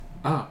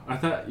Oh, I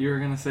thought you were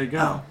going to say go.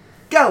 Oh.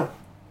 Go!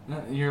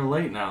 No, you're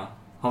late now.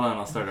 Hold on,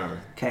 I'll start over.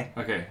 Okay.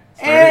 Okay.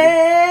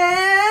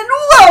 And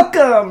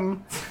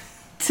welcome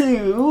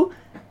to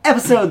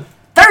episode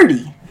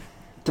 30.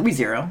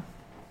 30. I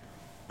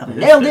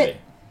nailed it.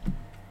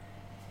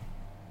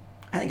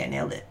 I think I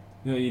nailed it.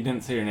 No, you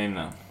didn't say your name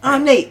though.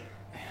 I'm Nate.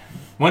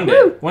 One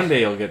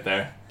day you'll get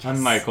there. I'm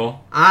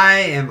Michael. I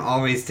am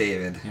always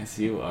David. Yes,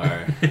 you are.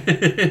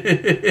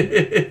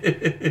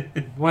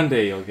 One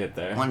day you'll get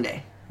there. One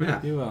day.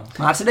 Yeah. You will.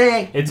 Not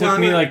today. It took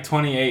me like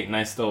 28 and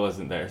I still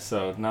wasn't there.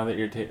 So now that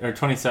you're or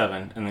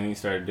 27 and then you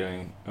started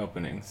doing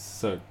openings.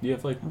 So you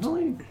have like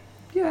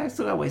I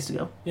still got ways to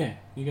go. yeah,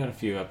 you got a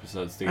few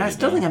episodes to get. I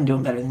still think I'm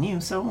doing better than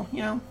you, so, what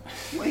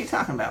are you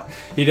talking about?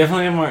 You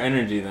definitely have more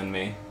energy than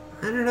me.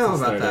 I don't know about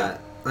Started.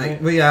 that.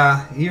 Like, but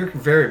yeah, you're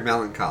very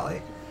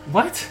melancholy.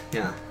 What?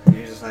 Yeah.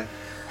 You're just like,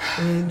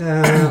 and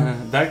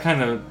that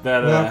kind of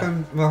that.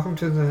 welcome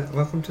to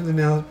the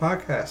Nail It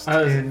podcast.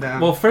 And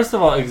well, first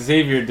of all,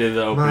 Xavier did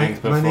the openings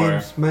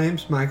before. my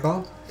name's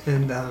Michael,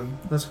 and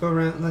let's go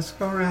around.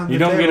 You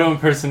the don't get table. to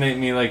impersonate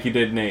me like you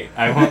did Nate.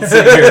 I won't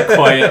sit here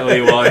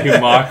quietly while you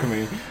mock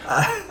me.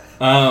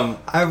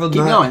 I will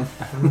Keep not. going.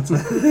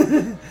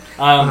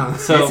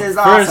 So This is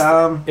first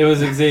awesome. it was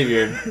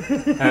Xavier,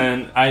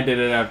 and I did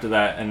it after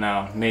that, and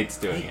now Nate's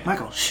doing it.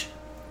 Michael, shh.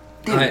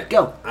 David,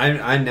 go.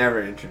 I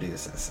never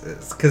introduce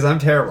this because I'm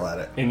terrible at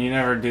it. And you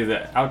never do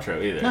the outro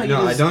either. No, you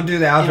No, I just don't do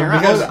the outro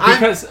interrupt.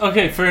 because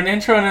Okay, for an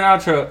intro and an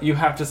outro, you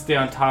have to stay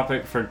on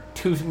topic for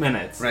 2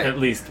 minutes Right. at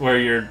least, where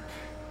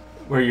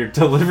you're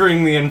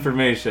delivering the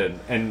information,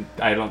 and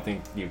I don't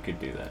think you could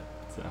do that.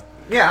 So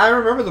yeah, I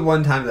remember the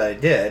one time that I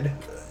did.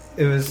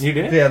 It was You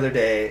did? the other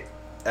day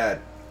at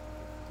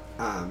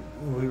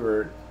we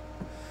were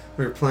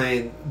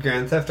playing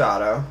Grand Theft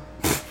Auto,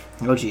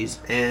 Oh, jeez.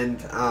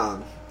 and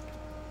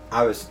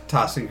I was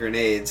tossing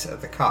grenades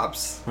at the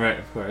cops, right,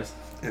 of course.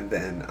 and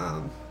then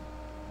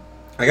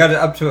I got it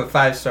up to a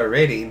 5-star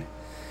rating,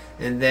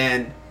 and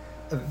then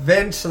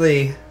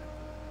eventually,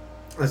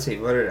 let's see,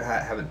 what did it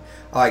happen?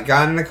 Oh, I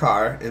got in a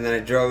car, and then I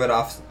drove it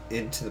off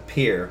into the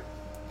pier,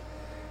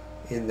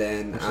 and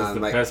then Which is the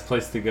best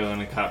place to go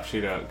in a cop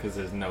shootout because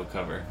there's no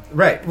cover.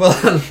 right. Well,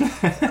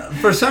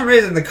 for some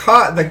reason the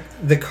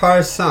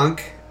car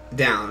sunk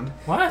down.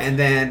 What? And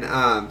then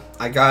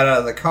I got out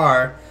of the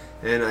car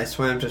and I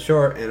swam to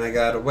shore and I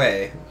got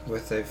away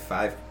with a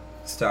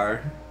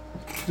 5-star,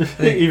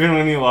 Even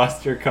when you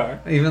lost your car.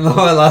 even though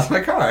I lost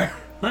my car.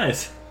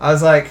 Nice. I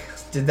was like,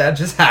 did that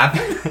just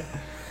happen?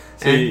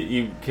 So And-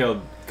 you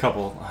killed a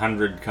couple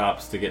hundred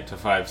cops to get to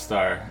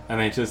 5-star, and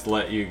they just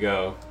let you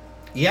go.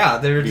 Yeah,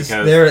 they were just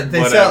Because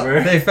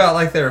whatever. they felt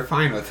like they were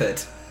fine with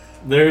it.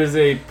 There is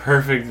a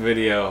perfect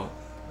video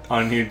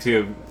on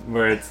YouTube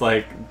where it's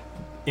like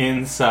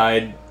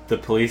inside the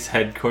police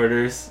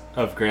headquarters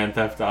of Grand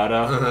Theft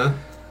Auto.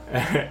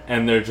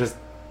 And it's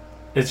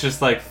just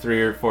like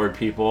 3 or 4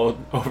 people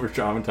over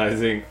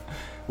dramatizing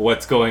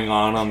what's going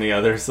on the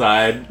other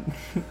side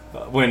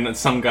when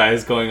some guy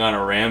is going on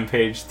a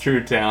rampage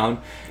through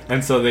town.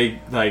 And so they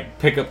like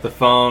pick up the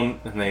phone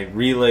and they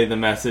relay the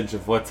message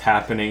of what's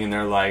happening, and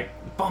they're like,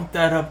 bump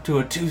that up to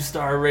a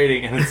 2-star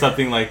rating. And it's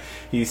something like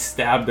he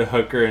stabbed a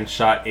hooker and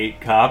shot 8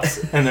 cops,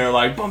 and they're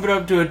like, bump it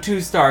up to a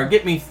 2-star,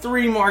 get me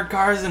 3 more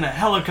cars and a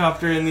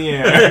helicopter in the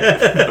air.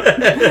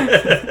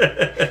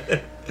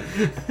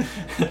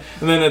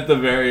 And then at the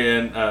very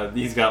end,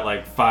 he's got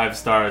like 5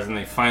 stars, and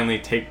they finally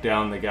take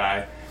down the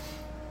guy.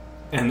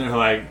 And they're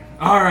like,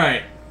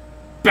 alright,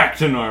 back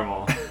to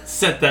normal.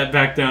 Set that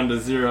back down to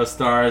 0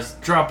 stars,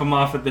 drop him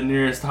off at the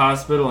nearest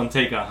hospital, and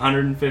take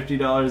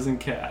 $150 in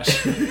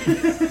cash.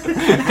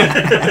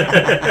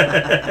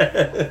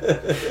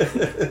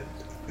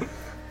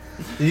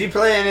 Did you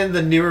play any of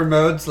the newer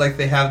modes, like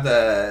they have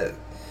the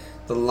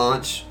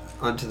launch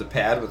onto the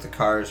pad with the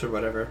cars or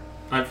whatever?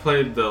 I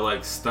played the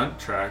like stunt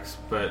tracks,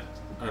 but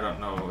I don't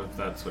know if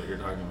that's what you're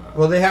talking about.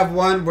 Well, they have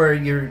one where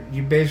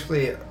you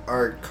basically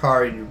are a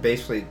car and you're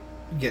basically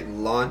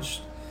getting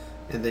launched,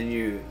 and then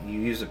you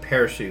use a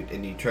parachute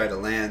and you try to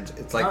land.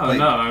 It's like playing,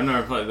 no, I've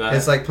never played that.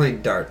 it's like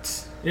playing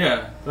darts.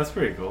 Yeah, that's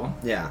pretty cool.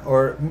 Yeah,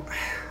 or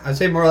I'd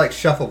say more like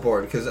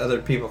shuffleboard because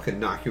other people can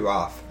knock you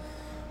off.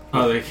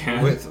 Oh, they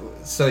can? It's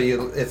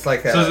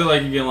like a, So is it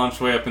like you get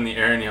launched way up in the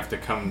air and you have to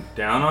come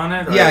down on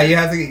it? Or? yeah,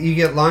 you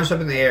get launched up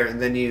in the air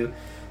and then you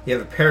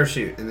have a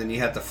parachute and then you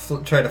have to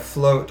try to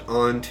float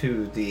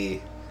onto the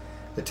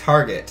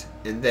target,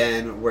 and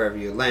then wherever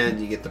you land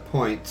you get the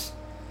points,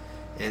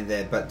 and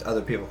then but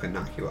other people can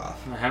knock you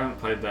off. I haven't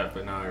played that,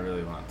 but now I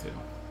really want to.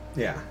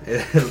 Yeah,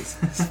 it's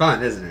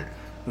fun, isn't it?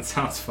 It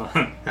sounds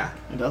fun. Yeah.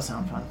 It does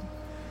sound fun.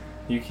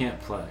 You can't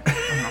play.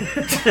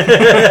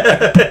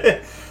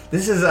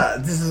 This is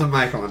a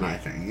Michael and I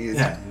thing.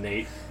 Yeah,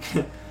 Nate.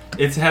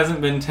 It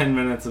hasn't been 10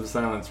 minutes of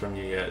silence from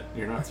you yet.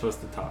 You're not supposed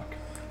to talk.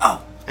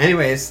 Oh!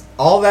 Anyways,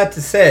 all that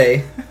to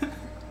say,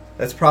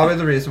 that's probably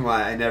the reason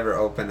why I never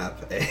open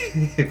up a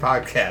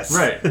podcast.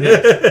 Right,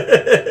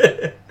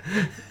 yes.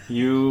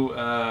 You,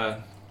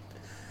 what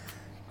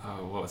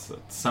was it?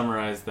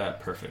 Summarized that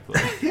perfectly.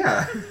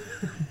 Yeah.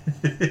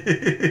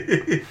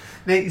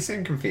 Nate, you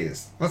seem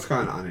confused. What's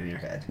going on in your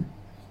head?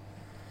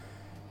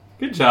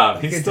 Good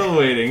job. He's Good still job.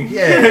 waiting.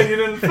 Yeah. You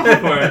didn't fall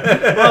for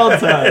it. Well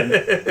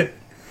done.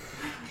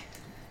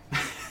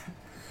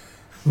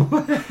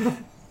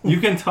 You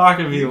can talk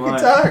if you You can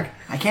want. talk.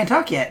 I can't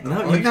talk yet.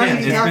 No, Oh, you no, can't.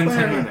 you It's can been talk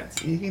 10 whenever-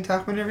 minutes. You can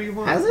talk whenever you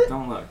want. Has it?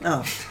 Don't look.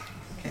 Oh.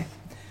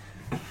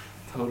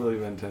 Totally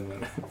been 10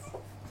 minutes.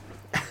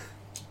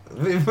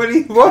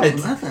 What?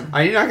 Nothing.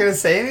 Are you not going to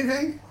say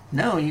anything?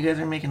 No, you guys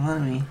are making fun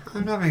of me.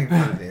 I'm not making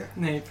fun of you.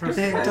 Nate, first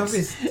Nate, of all, don't be...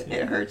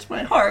 It hurts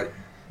my heart.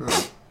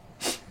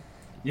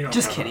 you don't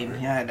Just have kidding. a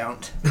heart. Yeah, I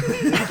don't.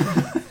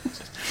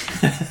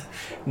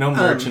 No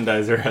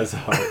merchandiser has a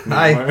heart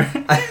anymore.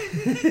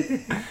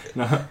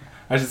 No,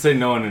 I should say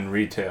no one in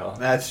retail.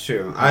 That's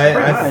true. Pretty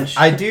I much.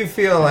 I do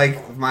feel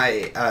like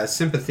my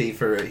sympathy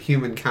for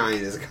humankind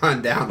has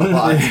gone down a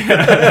lot.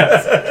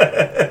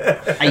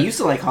 I used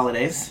to like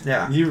holidays.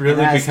 Yeah. You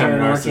really And I become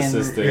started working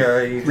narcissistic.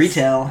 Yeah, you just-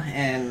 Retail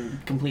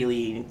and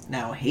completely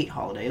now hate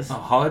holidays. Oh,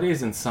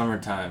 holidays and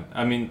summertime.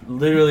 I mean,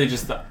 literally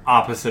just the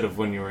opposite of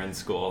when you were in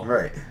school.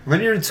 Right.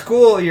 When you're in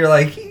school, you're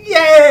like,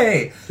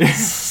 yay!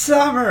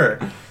 Summer!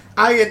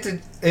 I get to...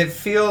 It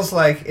feels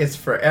like it's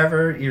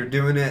forever. You're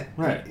doing it.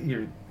 Right.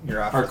 You're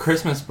off. Or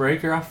Christmas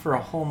break, you're off for a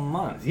whole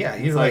month. Yeah,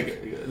 It's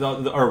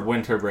you're or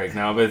winter break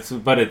now,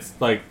 but it's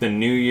like the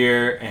New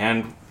Year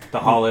and the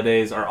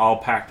holidays are all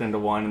packed into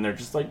one, and they're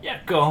just like, yeah,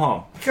 go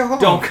home. Go home.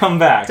 Don't come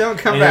back. Don't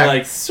come and back. You're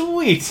like,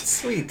 sweet.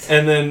 Sweet.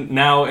 And then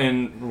now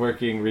in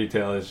working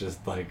retail, it's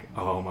just like,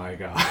 oh my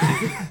god.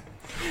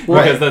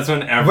 Right. Because that's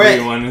when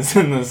everyone is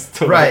in the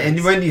store. Right,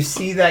 and when you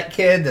see that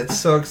kid that's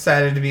so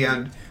excited to be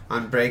on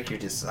break, you're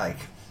just like,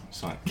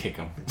 Just want to kick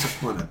them.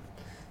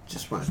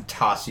 just want to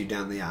toss you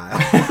down the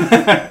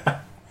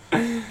aisle.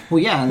 Well,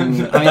 yeah.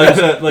 And,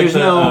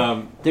 I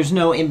mean, there's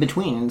no in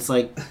between. It's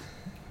like,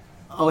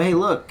 oh, hey,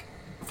 look,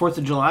 4th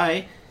of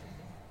July,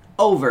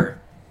 over.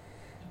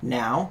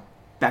 Now,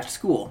 back to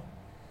school.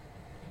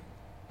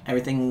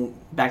 Everything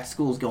back to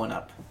school is going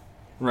up.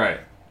 Right.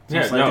 So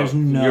Yeah, it's like there's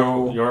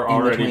no you're in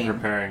already between.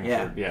 preparing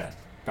Yeah. for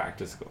back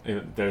to school.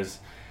 There's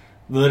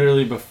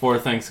literally before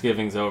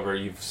Thanksgiving's over,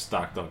 you've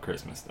stocked all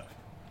Christmas stuff.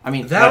 I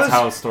mean, That That's was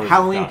how stores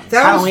Halloween. have gotten.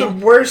 That was the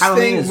Halloween- worst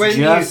Halloween thing is when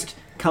just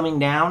coming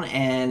down,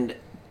 and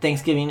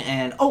Thanksgiving,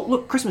 and oh,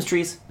 look, Christmas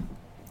trees.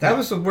 That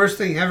was the worst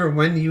thing ever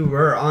when you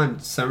were on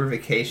summer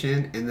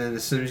vacation, and then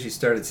as soon as you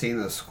started seeing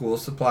those school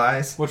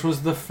supplies. Which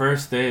was the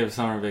first day of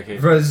summer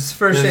vacation. For his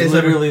first It day, was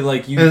literally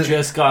like you and-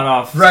 just got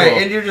off right, school.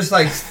 and you're just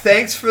like,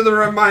 thanks for the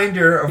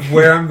reminder of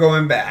where I'm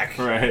going back.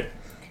 Right.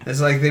 It's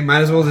like they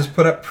might as well just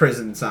put up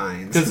prison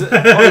signs. Because as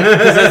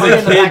Oh, a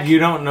in the kid, back. you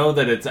don't know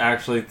that it's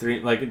actually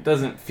it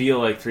doesn't feel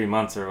like 3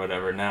 months or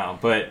whatever now,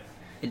 but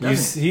It you doesn't.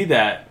 see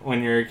that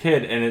when you're a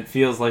kid, and it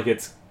feels like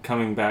it's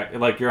coming back,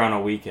 like you're on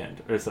a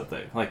weekend or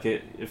something. Like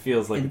it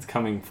feels like it's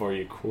coming for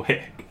you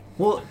quick.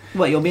 Well,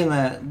 what, you'll be in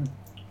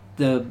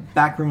the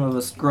back room of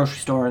a grocery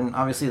store, and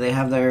obviously they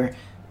have their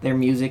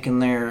music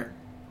and their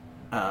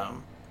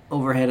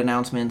overhead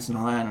announcements and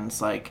all that, and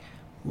it's like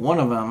one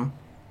of them,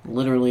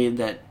 literally,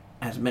 that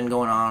has been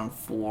going on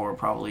for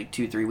probably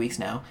 2-3 weeks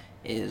now,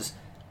 is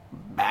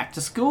back to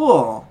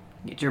school.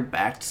 Get your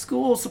back to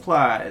school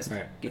supplies.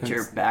 Right. Get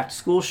your back to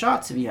school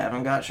shots if you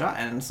haven't got shot.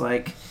 And it's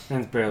like,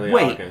 And it's barely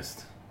Wait.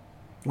 August.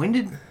 when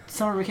did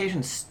summer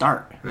vacation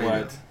start? I know.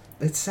 What?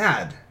 It's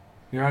sad.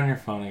 You're on your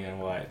phone again.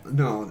 What?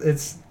 No,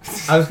 it's...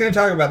 I was going to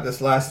talk about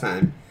this last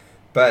time,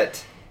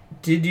 but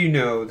did you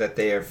know that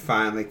they are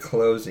finally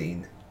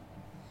closing...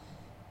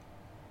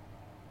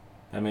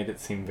 That made it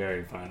seem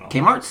very final.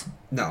 Kmart's?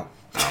 No.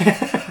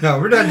 No,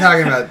 we're done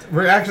talking about...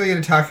 We're actually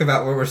going to talk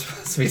about what we're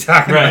supposed to be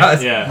talking Right.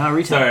 about. Yeah.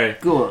 Retail. Sorry.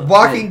 Cool.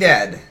 Walking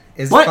Dead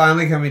is What?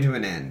 finally coming to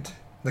an end.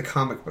 The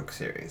comic book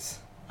series.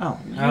 Oh.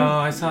 Oh,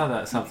 I saw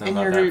that something And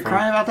about you're that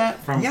crying about that?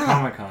 from Yeah.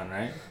 Comic Con,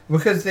 right?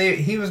 Because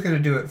he was going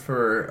to do it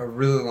for a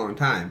really long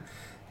time,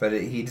 but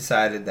he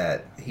decided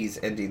that he's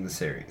ending the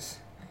series.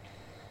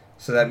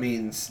 So that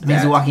means It means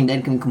that, The Walking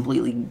Dead can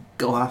completely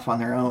go off on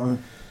their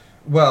own.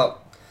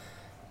 well,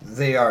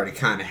 they already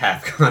kind of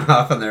have gone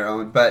off on their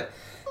own, but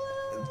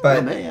A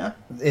little bit, yeah.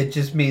 it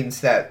just means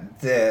that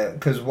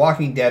because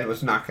Walking Dead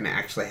was not going to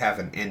actually have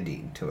an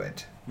ending to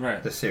it,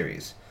 Right. the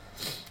series.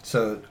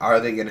 So are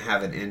they going to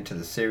have an end to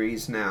the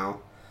series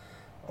now,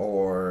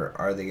 or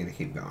are they going to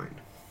keep going?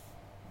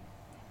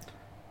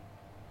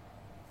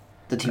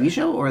 The TV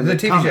show or The the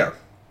TV comic? show.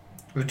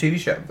 The TV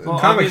show. Well,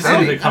 Comic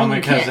obviously City. the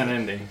comic has can't. an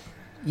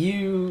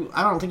ending.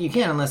 I don't think you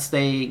can unless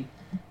they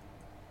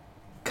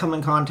come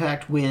in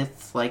contact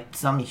with like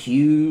some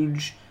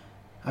huge.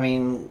 I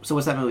mean, so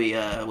what's that movie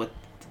with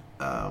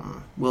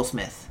Will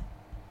Smith?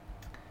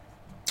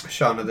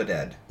 Shaun of the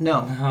Dead.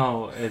 No,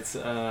 No, it's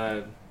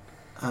I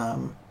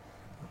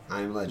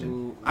Am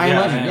Legend. I Am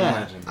Legend, yeah.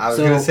 Legend. I was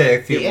So, gonna say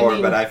a few the more,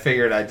 ending- but I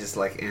figured I'd just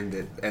like end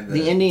it.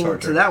 the ending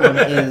to that one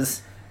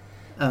is.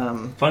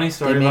 Funny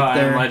story They make about I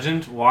Am their-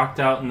 Legend. Walked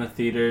out in the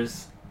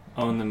theaters.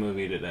 Owned the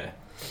movie today.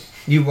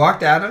 You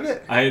walked out of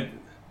it?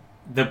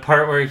 The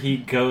part where he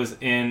goes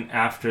in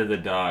after the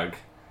dog,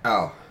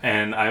 Oh,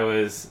 and I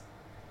was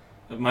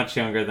much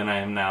younger than I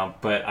am now,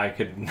 but I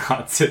could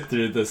not sit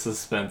through the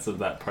suspense of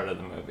that part of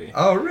the movie.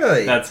 Oh,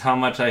 really? That's how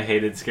much I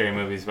hated scary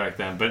movies back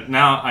then. But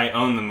now I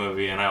own the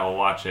movie and I will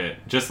watch it.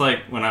 Just like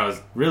when I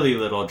was really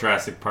little,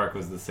 Jurassic Park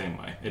was the same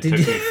way. It took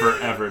me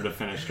forever to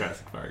finish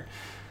Jurassic Park.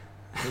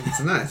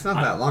 It's not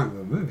that long of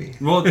a movie.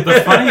 Well,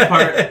 the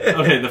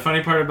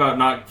funny part about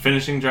not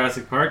finishing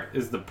Jurassic Park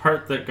is the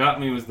part that got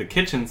me was the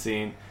kitchen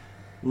scene.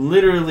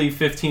 Literally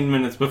 15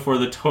 minutes before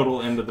the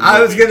total end of the movie.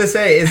 I was going to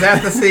say, is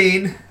that the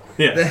scene?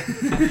 Yeah.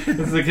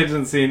 It's the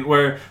kitchen scene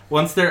where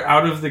once they're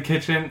out of the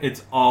kitchen,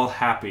 it's all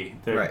happy.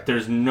 Right.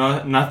 There's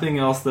nothing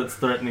else that's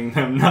threatening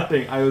them.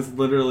 Nothing. I was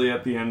literally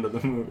at the end of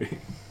the movie.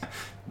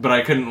 But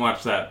I couldn't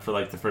watch that for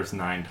like the first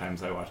 9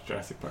 times I watched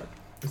Jurassic Park.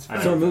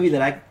 So a movie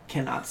that I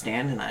cannot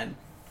stand and I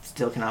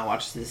still cannot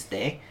watch to this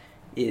day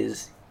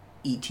is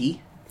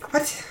E.T.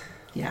 What?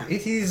 Yeah.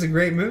 E.T. is a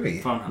great movie.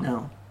 Phone.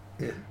 No.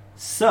 Yeah.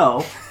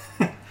 So,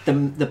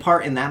 the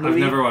part in that movie... I've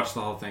never watched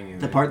the whole thing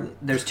either.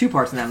 There's 2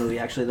 parts in that movie,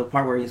 actually. The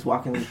part where he's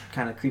walking,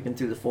 kind of creeping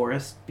through the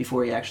forest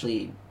before he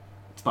actually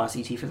spots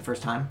E.T. for the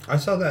first time. I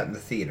saw that in the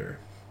theater.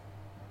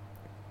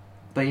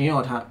 But you know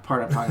what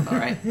part I'm talking about,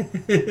 right?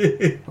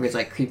 Where he's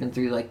like creeping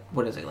through, like,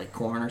 what is it, like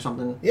corn or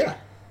something? Yeah.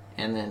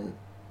 And then,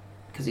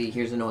 because he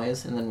hears the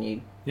noise, and then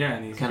you... Yeah,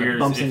 and he kind of hears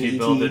bumps if into you E.T.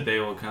 build it, they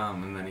will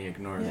come, and then he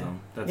ignores them.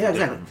 That's Yeah, a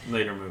exactly. different,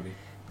 later movie.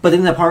 But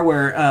then the part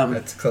where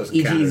That's Close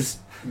E.T.'s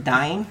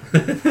dying,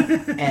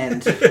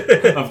 and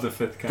Of the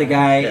fifth kind. the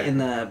guy Yeah. in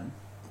the...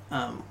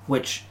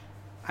 which,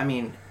 I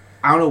mean,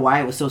 I don't know why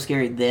it was so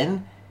scary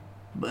then,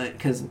 but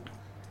because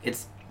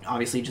it's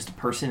obviously just a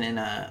person in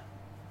a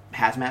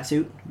hazmat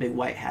suit, big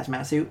white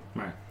hazmat suit.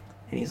 Right.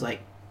 And he's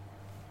like,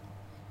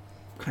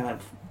 kind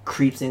of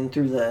creeps in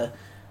through the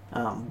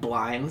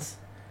blinds.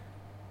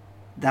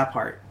 That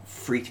part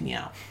freaked me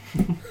out.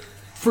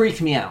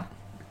 Freaked me out.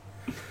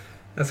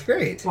 That's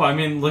great. Well, I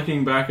mean,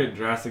 looking back at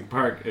Jurassic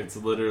Park, it's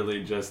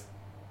literally just...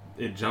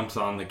 It jumps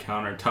on the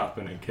countertop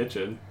in a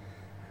kitchen.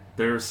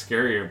 There are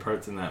scarier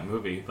parts in that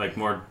movie. Like,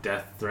 more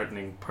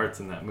death-threatening parts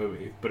in that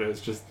movie. But it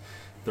was just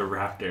the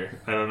raptor.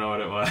 I don't know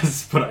what it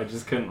was, but I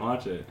just couldn't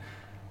watch it.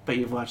 But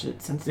you've watched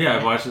it since then. Yeah, right?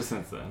 I've watched it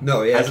since then.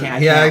 No, he hasn't. I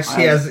He can't-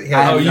 actually has. He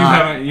I has Oh, have you not-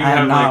 haven't- you I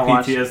have, not like,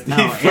 watched- PTSD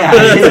No, from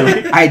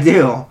yeah, I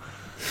do.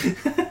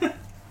 I do.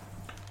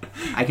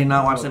 I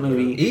cannot watch that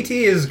movie.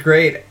 E.T. is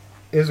great.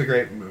 Is a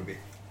great movie.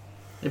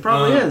 It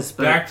probably is.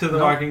 But Back to The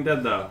no. Walking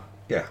Dead, though.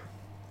 Yeah.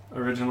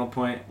 Original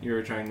point you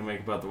were trying to make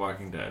about The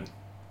Walking Dead.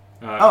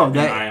 In I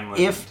That Am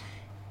Legend. if...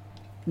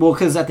 Well,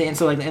 because at the end,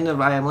 so like the end of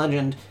I Am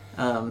Legend,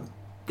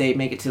 they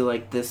make it to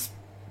like this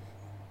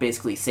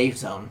basically safe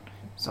zone.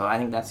 So I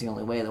think that's the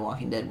only way The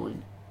Walking Dead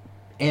would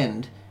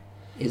end,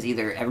 is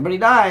either everybody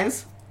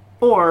dies,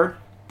 or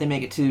they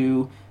make it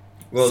to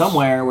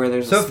somewhere where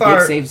there's a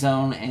big safe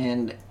zone,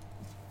 and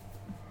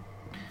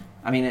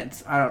I mean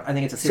I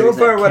think it's a series. So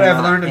far, that what I've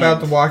cannot learned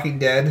about end. The Walking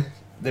Dead,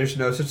 there's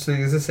no such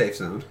thing as a safe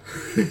zone.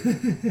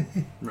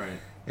 Right.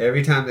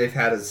 Every time they've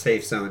had a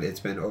safe zone, it's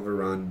been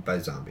overrun by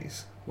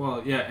zombies.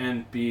 Well, yeah,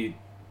 and the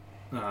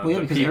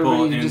because people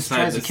everybody just inside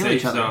tries the to kill safe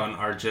each other. zone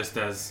are just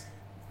as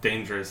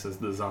dangerous as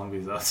the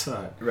zombies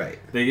outside. Right.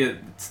 They get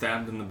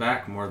stabbed in the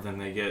back more than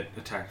they get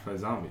attacked by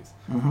zombies.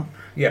 Mm-hmm.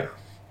 Yeah.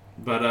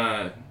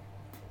 But,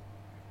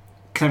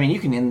 'Cause, I mean, you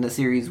can end the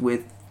series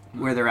with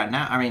where they're at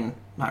now. I mean,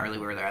 not really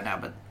where they're at now,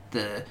 but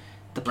the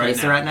place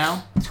now. they're at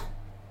now.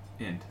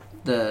 end.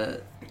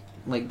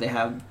 They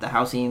have the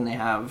housing. They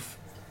have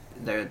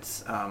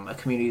there's a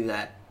community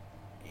that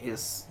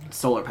is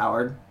solar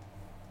powered.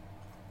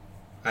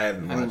 I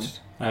haven't I mean, watched.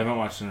 I haven't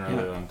watched in a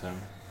really long time.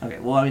 Okay,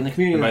 well, I mean the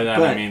community. And by that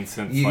but I mean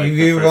since You, like the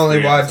you've first only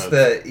 3 watched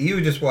episodes.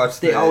 You just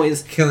watched They the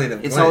always- killing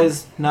of it's Glenn.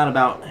 always not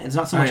about. It's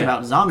not so much yeah.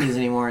 about zombies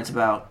anymore. It's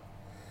about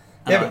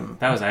Yeah, but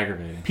That was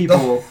aggravating.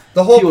 people.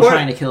 the whole people point.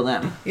 trying to kill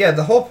them. Yeah,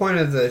 the whole point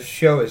of the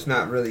show is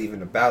not really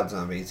even about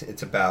zombies.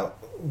 It's about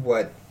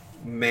what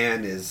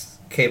man is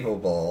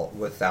capable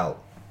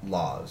without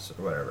laws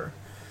or whatever.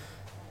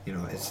 You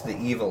know, it's the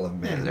evil of Yeah,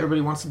 man. 'cause everybody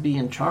wants to be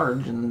in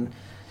charge, and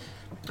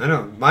I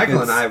know.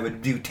 Michael and It's- I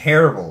would do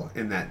terrible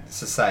in that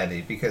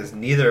society because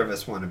neither of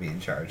us want to be in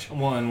charge.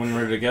 Well, and when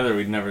we're together,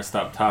 we'd never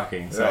stop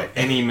talking. So Right.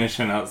 any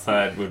mission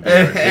outside would be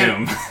our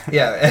doom.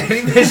 Yeah,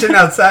 any mission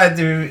outside,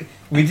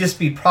 we'd just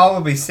be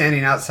probably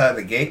standing outside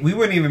the gate. We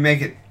wouldn't even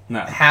make it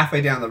No.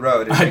 halfway down the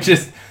road. I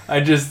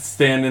just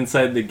stand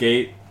inside the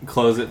gate,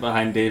 close it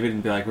behind David,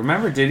 and be like,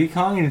 "Remember Diddy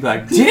Kong?" And he'd be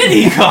like,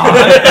 "Diddy Kong,"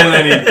 and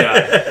then he'd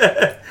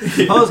die.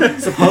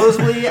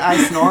 supposedly I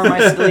snore in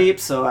my sleep,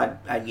 so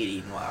I'd get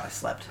eaten while I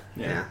slept.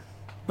 Yeah.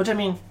 Which I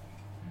mean,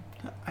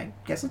 I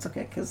guess it's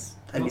okay because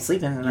I'd be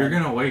sleeping. And You're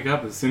gonna wake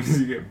up as soon as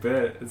you get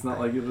bit. It's not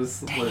like you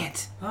just Dang like,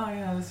 it. oh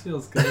yeah, this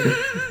feels good.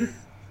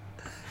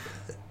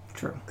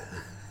 True.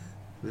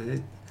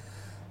 Right.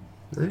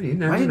 You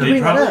never Why did know. you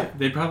bring that up?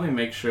 They'd probably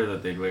make sure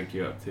that they'd wake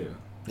you up too.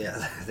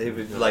 Yeah, they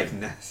would like.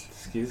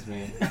 Excuse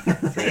me.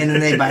 And then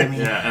they bite me.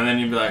 Yeah, and then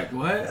you'd be like,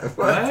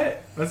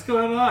 what? What's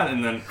going on?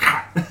 And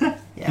then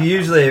Yeah.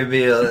 Usually it'd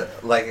be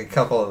like a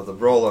couple of the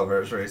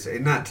rollovers where you say,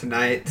 "Not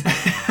tonight."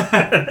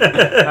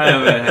 I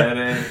have a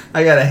headache.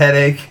 I got a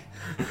headache.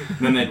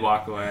 Then they'd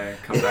walk away,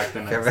 come back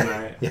the next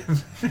night. Yeah.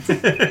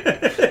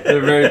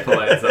 They're very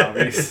polite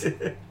zombies.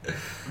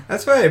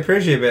 That's what I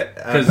appreciate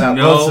Because about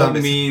no both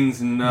zombies.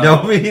 means no.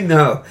 No means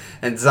no.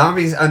 And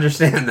zombies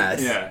understand that.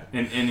 Yeah,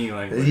 in any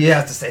language. You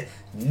have to say,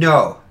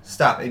 no,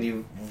 stop. And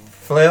you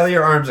flail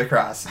your arms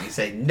across and you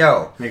say,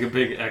 no. Make a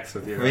big X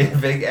with your Make a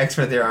arm. big X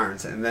with your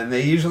arms. And then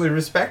they usually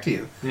respect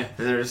you. Yeah.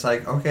 And they're just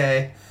like,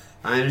 okay,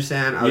 I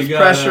understand. I was You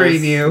got pressuring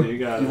us. you. You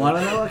got You us. want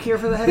to know a cure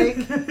for the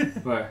headache?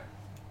 What?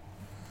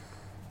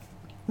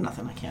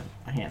 Nothing.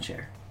 I can't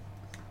share.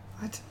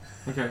 What?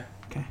 Okay.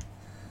 Okay.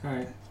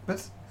 Alright.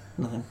 What's,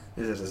 Nothing.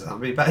 is it a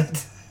zombie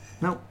bite?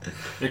 Nope.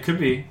 It could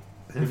be.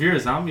 If you're a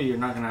zombie, you're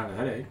not going to have a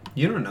headache.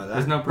 You don't know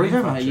There's that. no What are you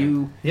brain talking about? function.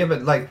 You Yeah,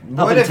 but like, up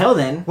what if... until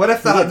then. What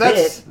if you get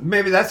that's bit,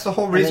 maybe that's the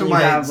whole and reason then you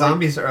why have, like-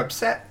 zombies are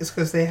upset is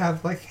because they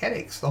have like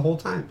headaches the whole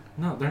time.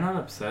 No, they're not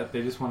upset.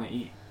 They just want to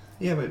eat.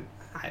 Yeah, but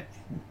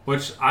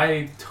Which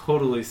I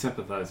totally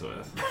sympathize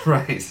with.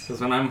 right, Because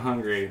when I'm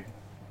hungry,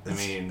 I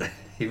mean,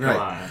 You're come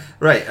right, on.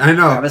 right. I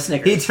know. Grab a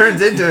Snickers.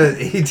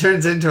 He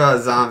turns into a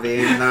zombie,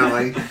 and then I'm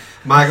like,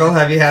 Michael,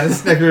 have you had a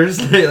Snickers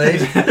lately?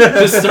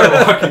 Just start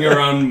walking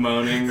around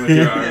moaning with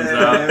your arms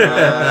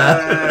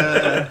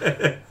out.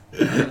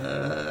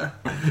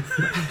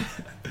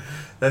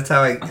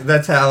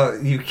 That's how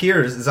you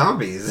cure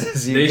zombies.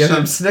 Is you They give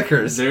them should-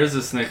 Snickers. There's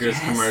a Snickers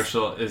Yes.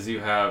 commercial is you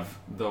have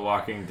the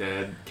Walking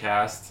Dead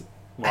cast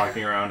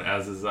walking around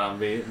as a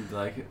zombie and be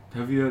like,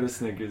 have you had a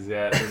Snickers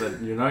yet? And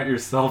then you're not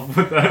yourself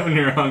with that when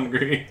you're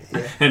hungry.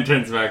 Yeah. And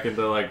turns back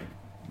into like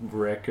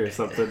Rick or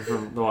something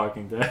from The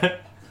Walking Dead.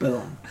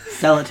 Boom.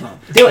 Sell it to him.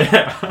 Do it.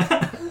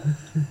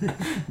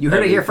 You heard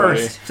That'd it here be funny.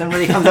 first. If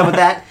somebody comes up with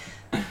that,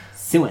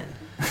 suing.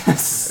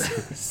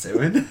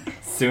 Suing?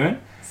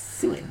 Suing?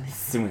 Suing.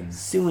 Suing.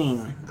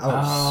 Suing. Oh,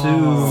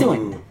 Oh. sue.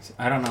 Suing.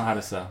 I don't know how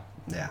to sew.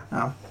 Yeah.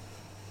 Oh.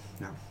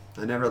 No,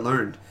 I never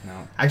learned.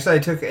 No. Actually, I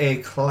took a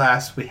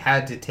class. We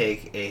had to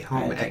take a I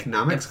home had to take-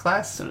 economics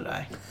class. So did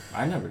I.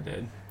 I never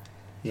did.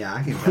 Yeah,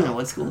 I can tell.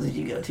 What school did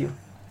you go to?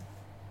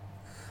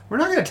 We're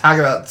not going to talk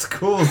about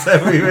schools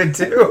that we went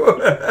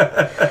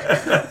to.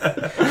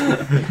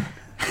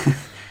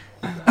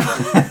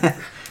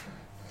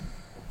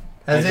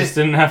 I Has just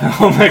it, didn't have a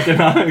home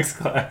economics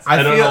class. I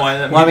I don't feel- know why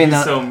that Well, I made mean, me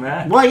that- so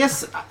mad. Well, I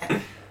guess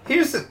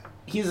here's the.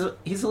 he's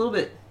a little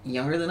bit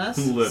younger than us.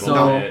 Little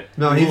so bit.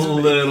 No, he's- a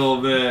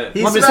little bit.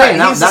 He's well, I'm just right,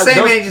 saying, he's the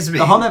same age as me.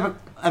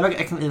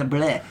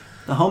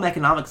 The home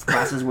economics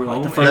classes were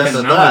like the Home first.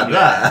 econ- Blah,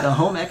 blah. The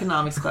home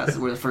economics classes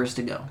were the first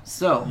to go.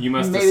 So You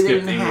must have maybe they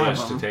skipped didn't have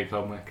English to them. take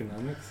home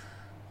economics.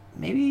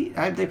 Maybe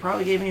they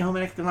probably gave me home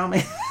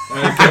economics.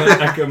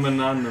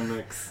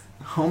 Economics.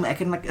 Home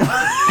economics.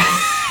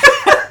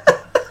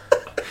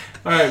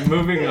 All right,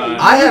 moving on.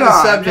 I have a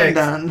I'm subject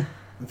done.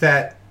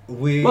 that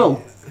we.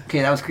 Whoa.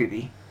 Okay, that was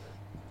creepy.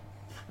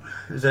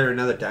 Is there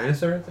another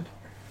dinosaur at the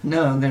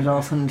No, there's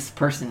also this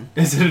person.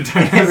 Is it a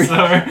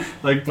dinosaur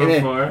like It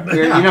is. before?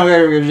 You know, we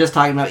were just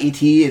talking about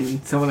ET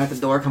and someone at the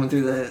door coming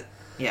through the.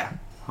 Yeah.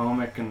 Home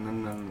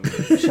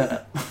economics. Shut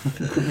up.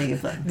 Quit making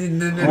fun. We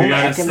Home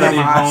gotta study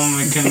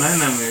home economics.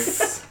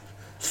 economics.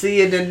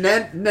 See an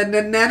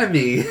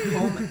anemone.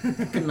 Home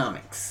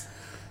economics.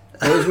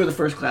 Those were the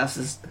first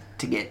classes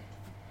to get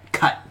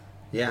cut.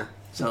 Yeah,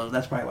 So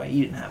that's probably why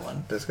you didn't have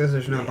one. that's because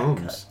there's no Yeah,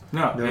 homes.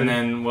 No, No. and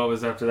then what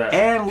was after that?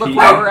 And look P-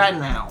 where we're at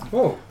now.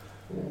 Whoa.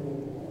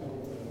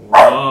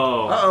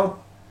 Whoa. Uh-oh.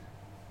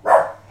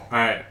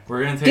 Alright,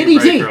 we're gonna take Get a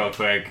break ET. real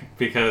quick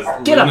because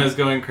Get 'em. Luna's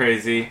going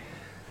crazy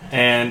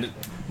and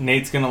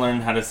Nate's gonna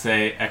learn how to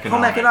say economics.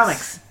 Home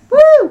economics.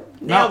 Woo!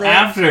 No, Nailed it.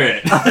 after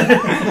it.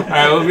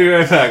 Alright, we'll be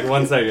right back.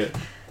 1 second.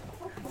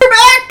 We're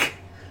back!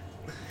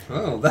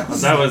 Oh, that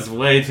was. That was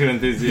way too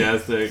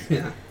enthusiastic.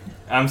 Yeah.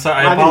 I'm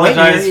sorry. I I've been waiting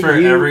apologize to for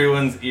hear you.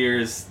 everyone's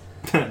ears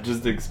that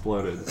just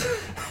exploded.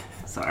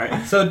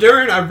 Sorry. So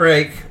during our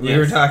break, we Yes.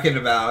 were talking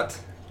about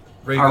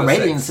Rainbow Our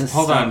rating Six. system.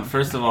 Hold on.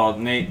 First of all,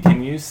 Nate,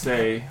 can you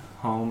say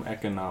home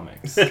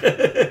economics?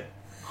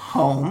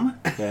 Home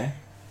Okay.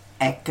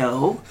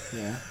 economics.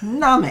 Yeah.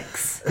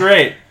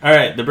 Great. All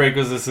right. The break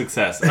was a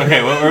success.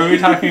 Okay. What were we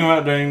talking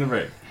about during the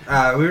break?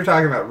 We were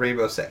talking about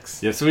Rainbow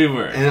Six. Yes, we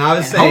were. And I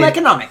was And home saying.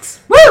 economics.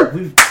 Woo!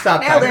 We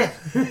stopped Nailed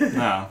talking. it.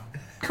 No,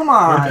 Come we're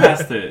on.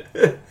 past it.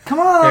 Come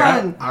Here,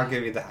 on. I'll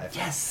give you the high five.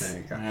 Yes. There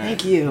you go. All right.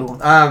 Thank you.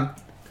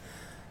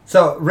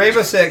 So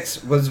Rainbow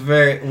Six was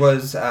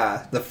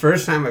the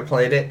first time I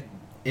played it.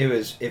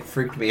 It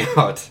freaked me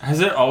out. Has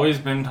it always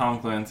been Tom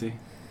Clancy?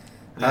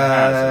 It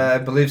I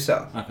believe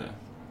so. has. Okay.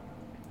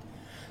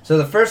 So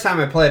the first time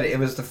I played it, it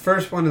was the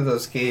first one of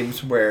those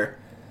games where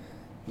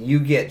you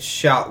get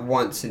shot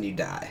once and you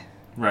die,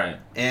 Right.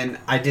 and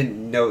I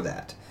didn't know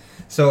that.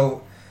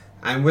 So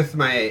I'm with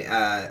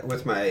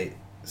my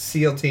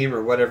SEAL team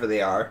or whatever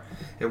they are,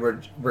 and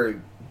we're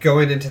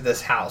going into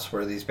this house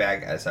where these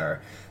bad guys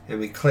are, and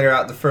we clear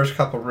out the first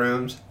couple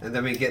rooms, and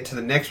then we get to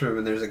the next room,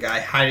 and there's a guy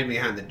hiding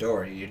behind the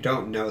door. You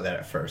don't know that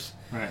at first,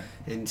 Right.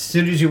 and as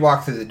soon as you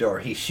walk through the door,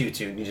 he shoots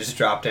you, and you just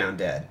drop down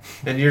dead,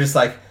 and you're just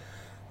like,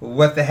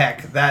 what the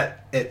heck?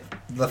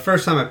 The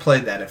first time I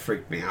played that, it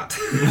freaked me out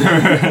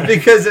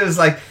because it was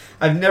like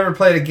I've never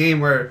played a game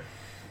where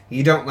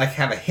you don't like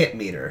have a hit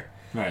meter.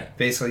 Right.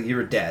 Basically, you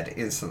were dead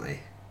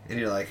instantly, and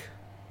you're like,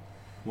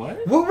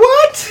 what?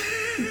 What?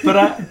 But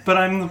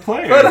I'm the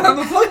player. But I'm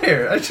the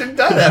player. I shouldn't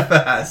die that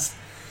fast.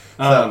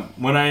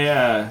 When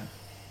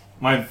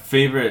my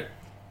favorite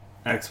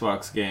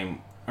Xbox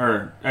game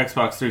or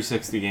Xbox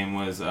 360 game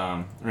was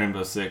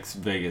Rainbow Six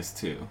Vegas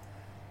 2.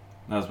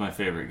 That was my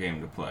favorite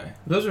game to play.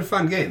 Those are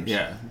fun games.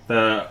 Yeah,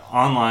 the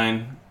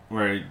online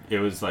where it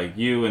was like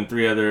you and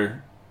 3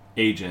 other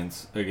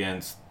agents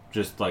against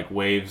just like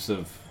waves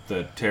of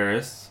the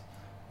terrorists,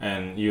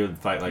 and you would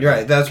fight like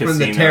right. That's when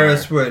the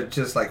terrorists or, would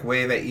just like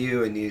wave at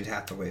you, and you'd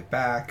have to wave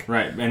back.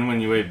 Right, and when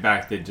you wave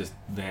back, they just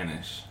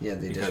vanish. Yeah,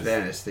 they just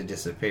vanish. They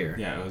disappear.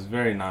 Yeah, it was a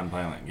very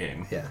non-violent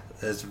game. Yeah,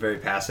 it's very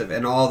passive,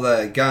 and all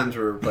the guns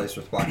were replaced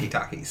with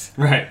walkie-talkies.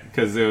 Right,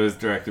 because it was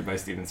directed by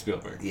Steven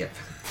Spielberg. Yep.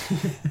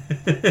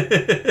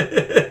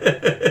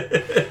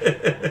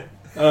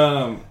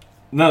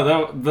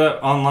 No,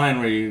 the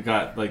online where you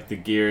got like the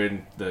gear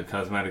and the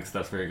cosmetic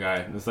stuff for your guy.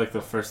 It was like the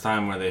first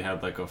time where they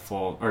had like a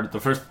full, or the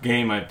first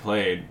game I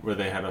played where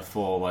they had a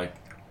full like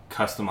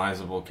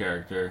customizable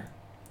character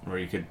where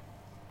you could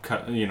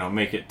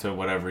make it to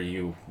whatever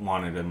you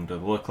wanted him to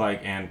look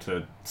like and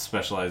to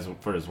specialize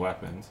for his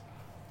weapons.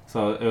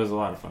 So it was a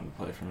lot of fun to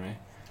play for me.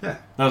 Yeah.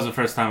 That was the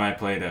first time I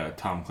played a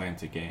Tom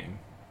Clancy game.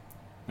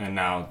 And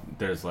now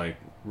there's like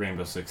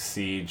Rainbow Six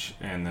Siege,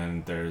 and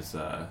then there's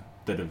The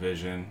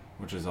Division,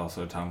 which is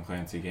also a Tom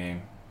Clancy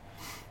game.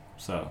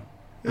 So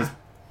it's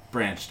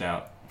branched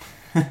out.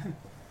 It's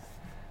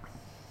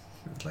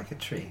like a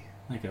tree.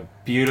 Like a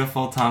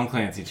beautiful Tom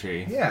Clancy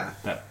tree. Yeah.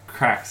 That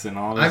cracks in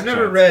all his I've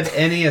never jokes. read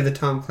any of the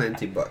Tom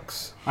Clancy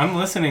books. I'm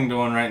listening to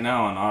one right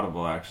now on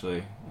Audible,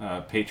 actually.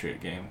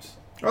 Patriot Games.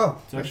 Oh.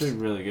 It's actually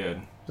really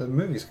good. The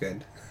movie's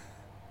good.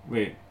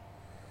 Wait.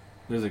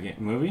 There's a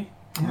movie?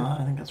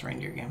 I think that's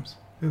Reindeer Games.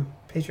 Oh,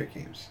 Patriot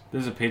Games.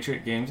 There's a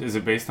Patriot Games? Is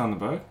it based on the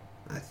book?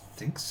 I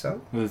think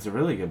so. Well, it's a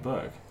really good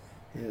book.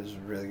 It was a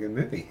really good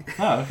movie.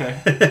 Oh, okay.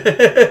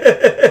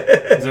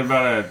 Is it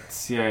about a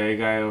CIA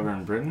guy over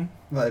in Britain?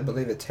 Well, I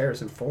believe it's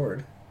Harrison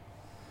Ford.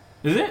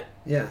 Is it?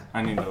 Yeah.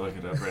 I need to look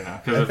it up right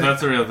now. Because if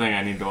that's a real thing,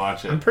 I need to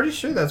watch it. I'm pretty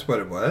sure that's what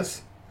it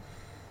was.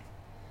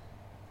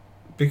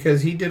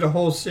 Because he did a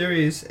whole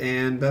series,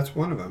 and that's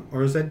one of them.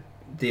 Or is that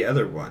the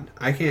other one?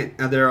 I can't...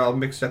 They're all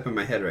mixed up in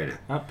my head right now.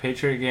 Oh,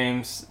 Patriot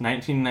Games,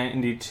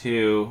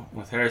 1992,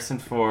 with Harrison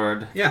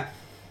Ford. Yeah.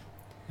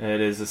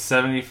 It is a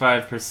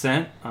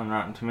 75% on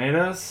Rotten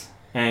Tomatoes.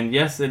 And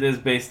yes, it is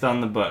based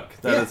on the book.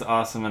 That is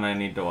awesome, and I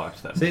need to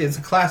watch that. See, it's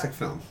a classic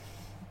film.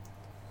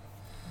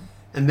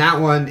 And that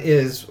one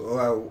is...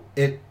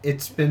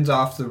 it spins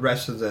off the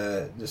rest of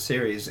the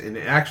series, and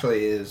it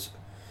actually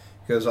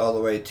goes all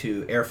the way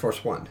to Air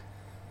Force One.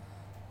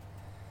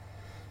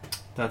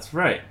 That's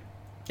right.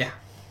 Yeah.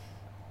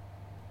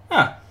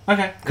 Huh.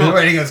 Okay, cool. And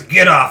when he goes,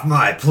 "Get off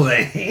my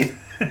plane."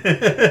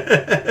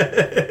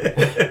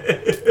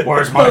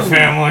 Where's my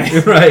family?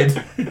 Right.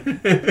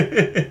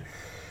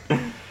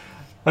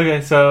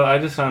 Okay, so I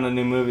just found a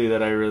new movie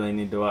that I really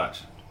need to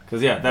watch.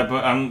 Because, yeah, that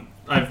book,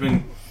 I've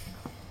been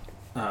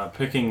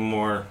picking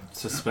more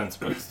suspense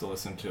books to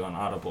listen to on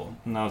Audible.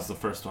 And that was the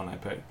first one I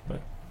picked.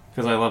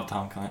 Because I love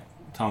Tom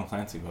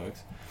Clancy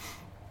books.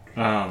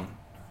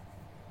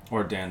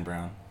 Or Dan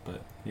Brown.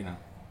 But, I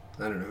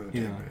don't know who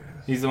Dan Brown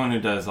is. He's the one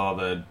who does all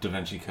the Da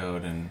Vinci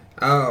Code and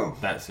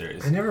that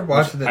series. I never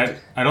watched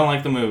it. I don't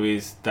like the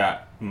movies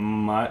that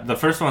much. The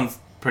first one's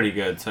pretty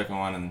good. Second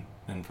one and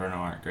Inferno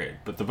aren't great.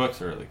 But the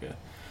books are really good.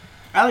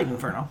 I like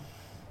Inferno.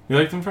 You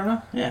liked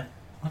Inferno? Yeah.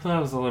 I thought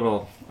it was a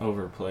little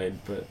overplayed,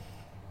 but...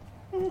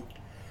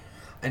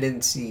 I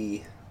didn't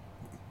see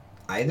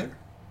either.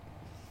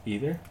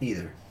 Either?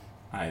 Either.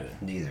 Either.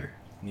 Neither.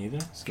 Neither?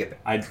 Skip it.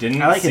 I didn't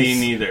like see his-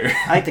 neither.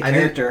 I like the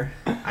character.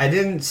 I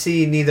didn't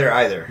see neither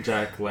either.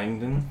 Jack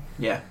Langdon?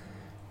 Yeah.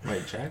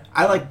 Wait, Jack?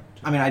 I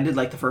did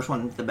like the first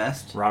one the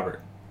best.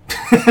 Robert.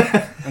 I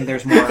think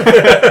there's more.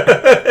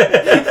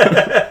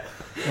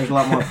 There's a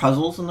lot more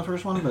puzzles in the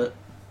first one, but...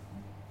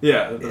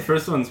 Yeah, the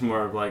first one's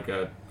more of like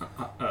a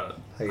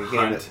Like a game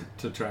hunt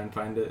to try and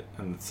find it,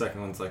 and the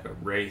second one's like a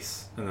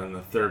race, and then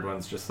the third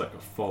one's just like a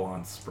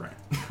full-on sprint.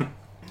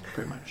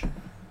 Pretty much.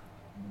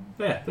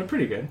 Yeah, they're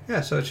pretty good. Yeah,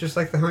 so it's just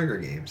like the Hunger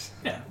Games.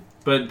 Yeah,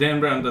 but Dan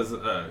Brown does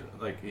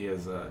he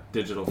has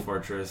Digital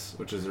Fortress,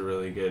 which is a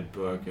really good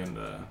book, and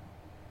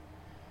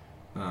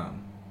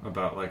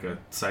about like a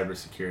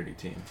cybersecurity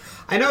team.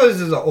 I know this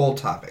is an old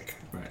topic.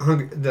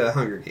 Right. The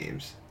Hunger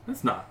Games.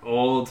 That's not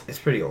old. It's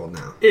pretty old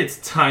now. It's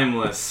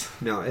timeless.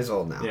 No, it's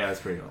old now. Yeah,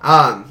 it's pretty old.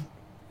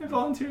 It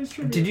volunteers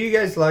tribute. Did you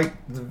guys like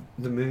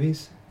the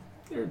movies?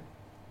 Yeah.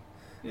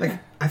 Like,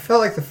 I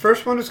felt like the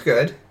first one was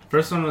good.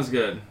 First one was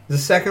good. The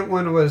second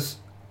one was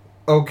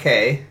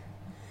okay.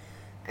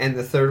 And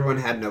the third one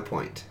had no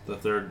point. The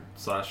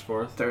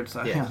third/fourth?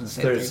 Yeah,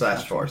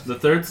 third/fourth. The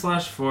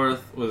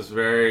third/fourth was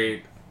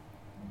very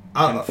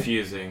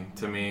confusing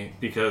to me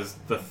because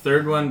the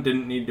third one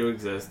didn't need to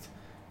exist.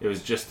 It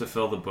was just to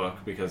fill the book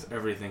because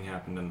everything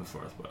happened in the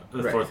fourth book.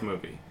 The fourth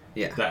movie.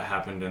 Yeah. That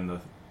happened in the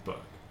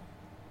book.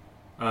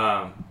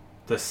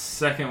 The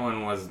second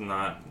one was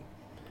not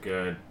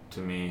good to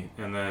me,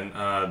 and then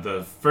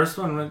the first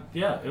one,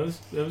 it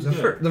was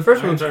good. The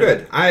first one was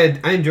good. I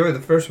enjoyed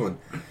the first one,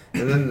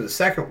 and then the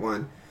second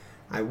one,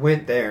 I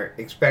went there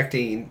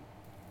expecting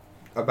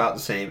about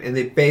the same, and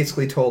they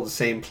basically told the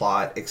same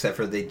plot, except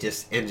for they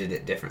just ended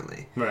it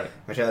differently. Right.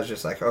 Which I was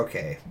just like,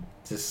 okay,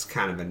 this is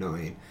kind of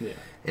annoying. Yeah.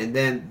 And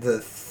then the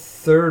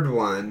third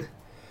one,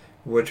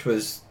 which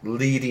was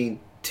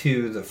leading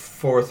to the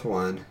fourth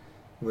one,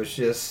 was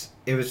just,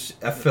 it was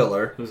a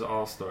filler. It was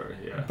all story,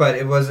 yeah. But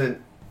it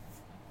wasn't,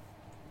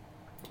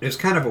 it was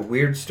kind of a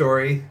weird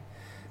story.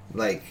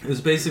 Like, it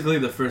was basically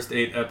the first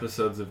 8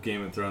 episodes of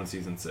Game of Thrones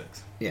season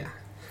 6. Yeah.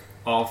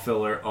 All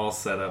filler, all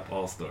setup,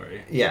 all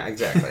story. Yeah,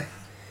 exactly.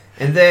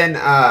 And then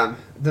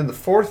the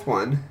fourth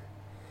one,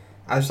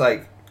 I was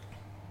like,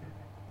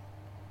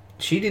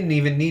 she didn't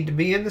even need to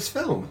be in this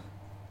film.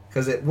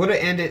 Because it would have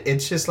ended,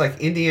 it's just like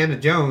Indiana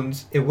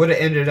Jones, it would have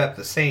ended up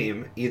the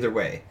same either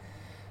way.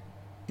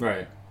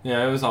 Right.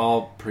 Yeah, it was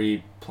all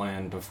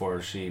pre-planned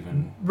before she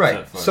even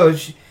Right. So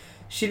she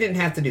didn't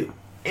have to do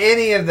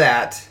any of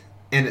that,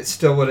 and it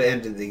still would have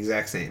ended the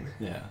exact same.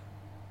 Yeah.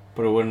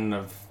 But it wouldn't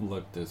have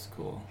looked as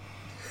cool.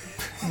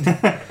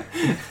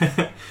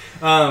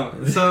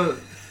 So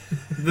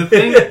the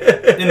thing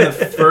in the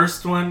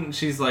first one,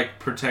 she's like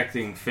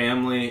protecting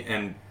family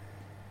and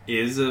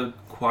is a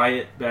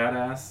quiet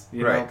badass,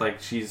 you know, like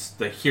she's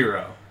the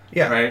hero.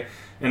 Yeah. Right?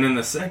 And then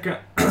the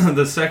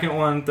second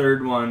one,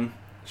 third one,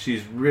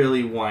 she's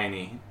really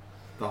whiny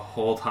the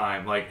whole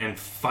time, like, and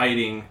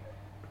fighting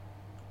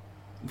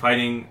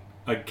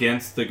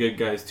against the good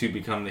guys to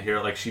become the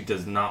hero. Like, she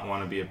does not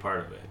want to be a part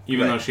of it,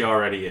 even though she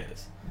already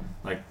is.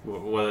 Like,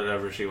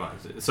 whatever she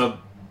wants. So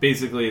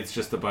basically, it's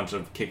just a bunch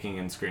of kicking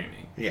and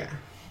screaming. Yeah.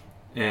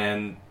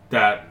 And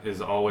that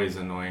is always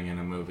annoying in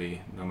a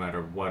movie, no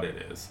matter what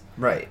it is.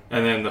 Right.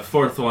 And then the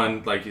fourth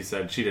one, like you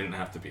said, she didn't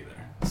have to be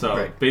there.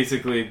 So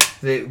basically,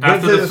 after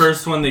after the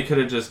first one, they could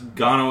have just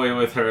gone away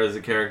with her as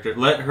a character,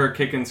 let her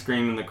kick and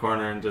scream in the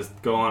corner, and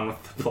just go on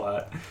with the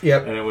plot.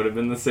 Yep. And it would have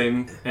been the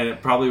same, and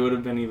it probably would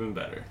have been even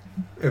better.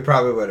 It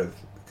probably would have,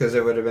 because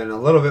it would have been a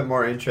little bit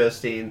more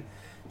interesting.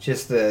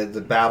 Just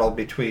the battle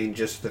between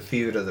just the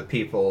feud of the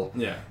people.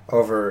 Yeah.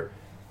 Over.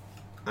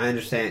 I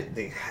understand.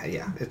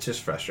 It's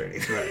just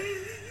frustrating. Right.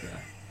 Yeah.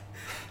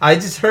 I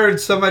just heard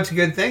so much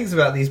good things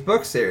about these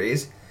book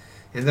series,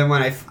 and then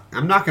when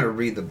I'm not going to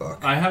read the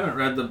book. I haven't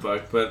read the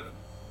book, but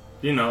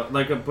you know,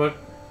 like a book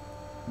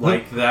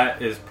like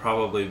that is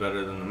probably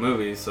better than the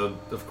movie. So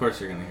of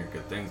course you're going to hear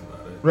good things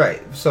about it.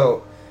 Right.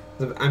 So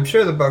I'm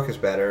sure the book is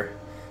better,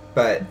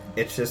 but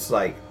it's just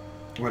like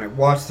when I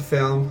watch the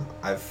film,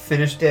 I've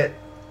finished it.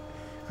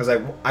 Because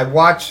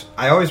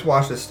I always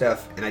watch this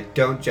stuff, and I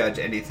don't judge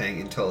anything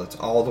until it's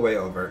all the way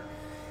over,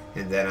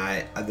 and then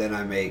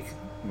I make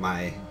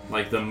my...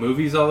 Like the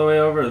movie's all the way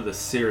over, or the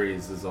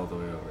series is all the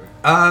way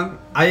over?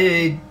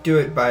 I do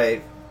it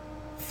by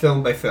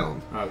film.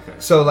 Okay.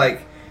 So,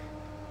 like,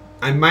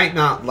 I might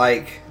not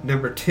like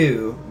number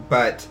 2,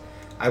 but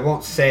I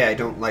won't say I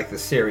don't like the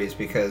series,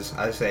 because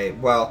I say,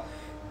 well,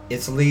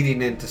 it's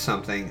leading into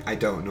something, I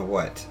don't know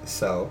what.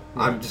 So,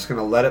 I'm just going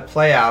to let it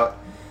play out.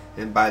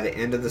 And by the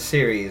end of the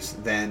series,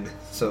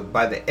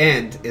 by the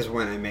end is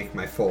when I make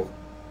my full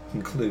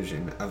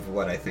conclusion of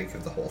what I think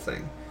of the whole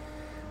thing.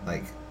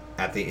 Like,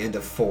 at the end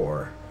of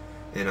 4,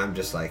 and I'm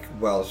just like,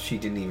 well, she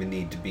didn't even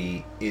need to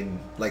be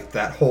in, like,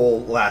 that whole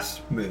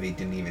last movie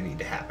didn't even need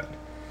to happen.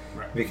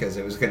 Right. Because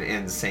it was going to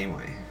end the same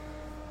way.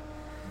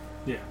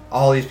 Yeah.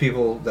 All these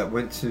people that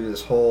went through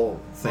this whole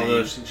thing...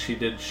 Although she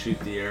did shoot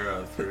the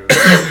arrow through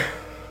the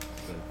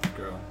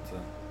girl. So.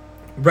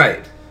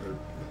 Right.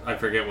 I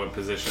forget what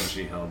position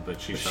she held, but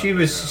she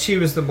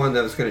was the one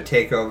that was going to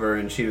take over,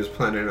 and she was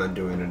planning on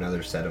doing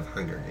another set of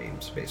Hunger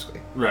Games,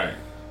 basically. Right,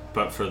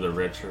 but for the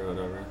rich or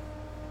whatever.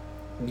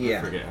 Yeah,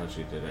 I forget how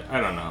she did it. I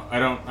don't know.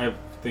 I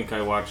think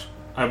I've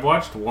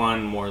watched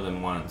one more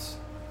than once.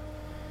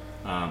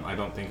 I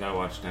don't think I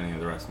watched any of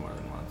the rest more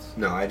than once.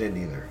 No, I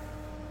didn't either.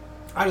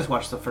 I just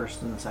watched the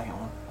first and the second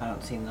one. I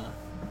haven't seen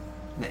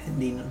the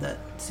ending of that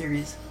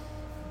series.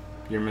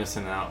 You're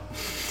missing out.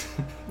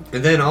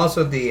 And then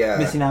also the...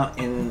 missing out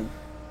in...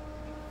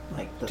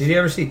 like. Did you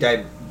ever see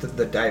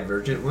the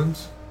Divergent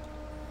ones?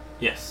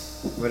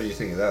 Yes. What did you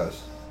think of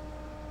those?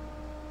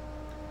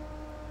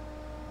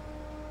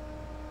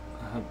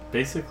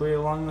 Basically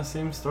along the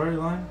same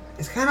storyline.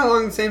 It's kind of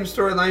along the same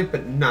storyline,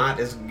 but not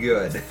as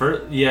good.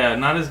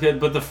 Not as good.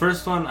 But the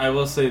first one, I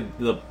will say,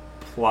 the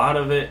plot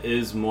of it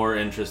is more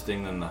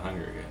interesting than the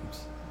Hunger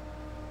Games.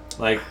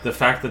 Like, the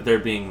fact that they're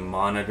being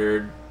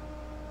monitored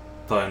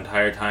the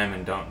entire time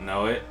and don't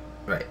know it.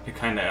 Right. It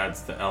kind of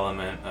adds the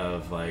element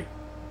of, like,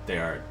 they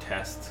are a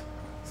test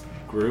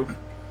group.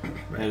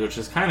 Right. Which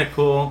is kind of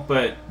cool,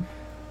 but...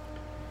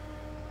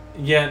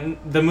 Yeah,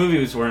 the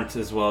movies weren't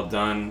as well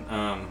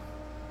done.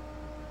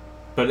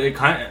 But it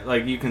kind of,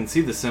 like, you can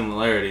see the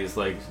similarities.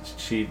 Like,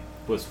 she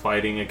was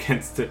fighting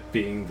against it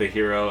being the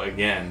hero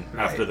again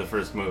after the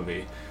first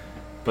movie.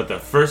 But the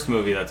first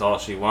movie, that's all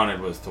she wanted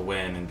was to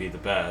win and be the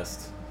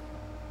best.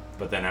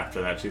 But then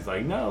after that, she's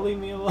like, no, leave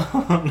me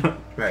alone.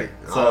 Right.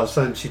 So- All of a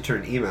sudden, she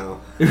turned emo.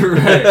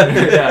 Right.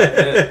 Yeah.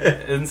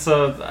 And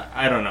so,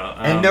 I don't know.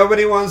 And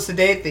nobody wants to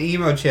date the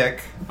emo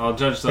chick I'll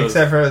judge those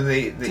except for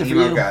the Except for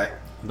emo you. guy.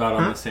 about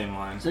on Huh? the same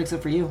line. So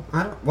except for you.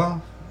 I don't.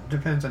 Well,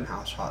 depends on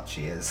how hot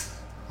she is.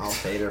 I'll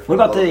date her for What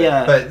about a little the,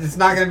 bit. But it's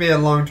not going to be a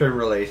long-term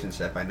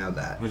relationship. I know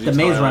that. Would you The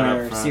tell Maze her that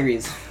Runner up front?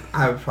 series.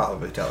 I would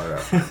probably tell her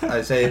up.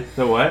 I'd say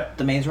The what?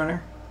 The Maze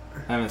Runner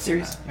I haven't seen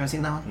series. that. You haven't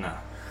seen that one? No.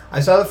 I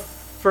saw the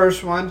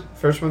first one.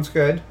 First one's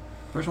good.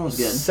 First one was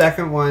good.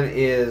 Second one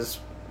is.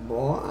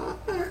 Blah.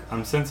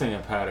 I'm sensing a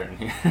pattern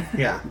here.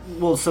 Yeah.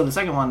 Well, so the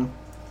second one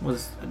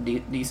was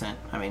decent.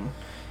 I mean,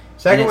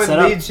 Second And it's one set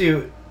up- leads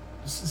you.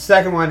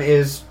 Second one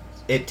is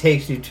it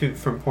takes you to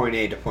from point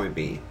A to point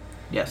B,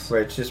 yes.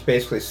 where it's just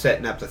basically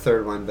setting up the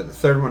third one. But the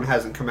third one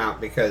hasn't come out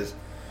because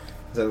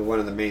one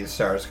of the main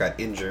stars got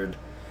injured.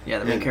 Yeah,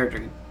 the main And-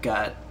 character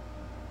got.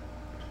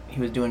 He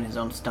was doing his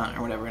own stunt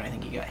or whatever, and I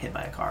think he got hit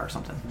by a car or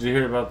something. Did you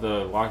hear about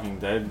the Walking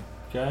Dead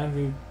guy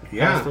who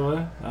passed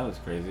away? That was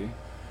crazy.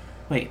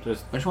 Wait,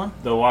 Just which one?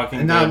 the Walking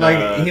And not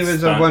Dead. like he was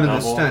stunt one of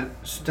double. the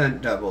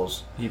stunt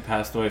doubles. He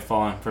passed away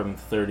falling from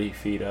 30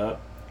 feet up,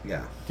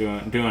 Yeah.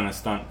 doing a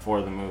stunt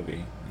for the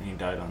movie, and he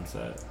died on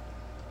set.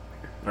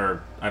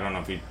 Or I don't know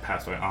if he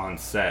passed away on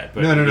set,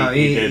 but No,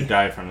 he he- did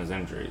die from his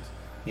injuries.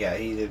 Yeah,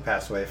 he did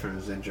pass away from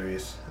his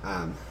injuries.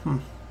 Hmm.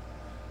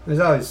 There's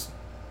always,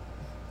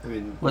 I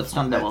mean, What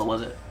stunt double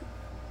was it?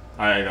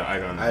 I don't know. I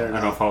don't I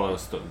know. don't follow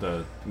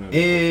the movie.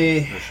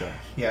 Eh, the show.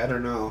 yeah, I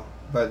don't know,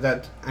 but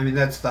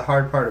that's the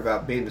hard part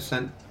about being a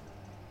stunt.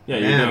 Yeah,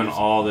 you're Man, doing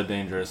all the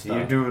dangerous stuff.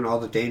 You're doing all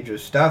the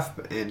dangerous stuff,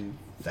 and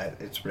that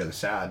it's really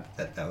sad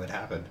that would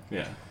happen.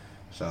 Yeah.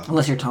 So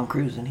Unless you're Tom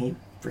Cruise and he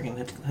freaking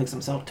hooks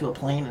himself to a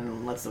plane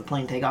and lets the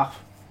plane take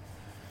off.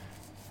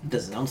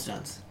 Does his own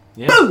stunts.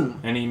 Yeah. Boom!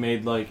 And he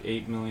made like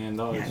 $8 million.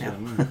 Yeah, I for know. that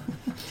movie.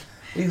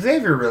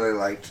 Xavier really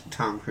liked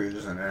Tom Cruise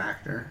as an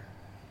actor.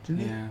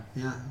 Didn't Yeah.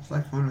 he? Yeah, it's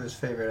like one of his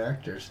favorite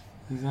actors.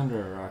 He's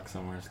under a rock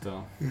somewhere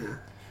still. Yeah.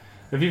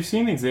 If you've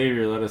seen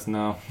Xavier, let us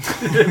know.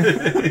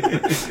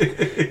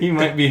 He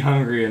might be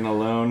hungry and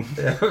alone.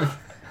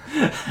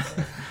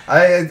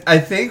 I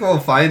think we'll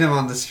find him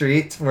on the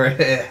street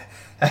where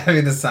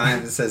having a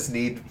sign that says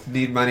need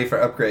money for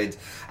upgrades.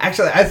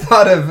 Actually, I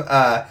thought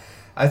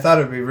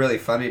it'd be really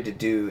funny to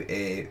do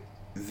a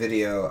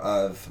video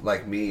of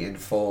like me in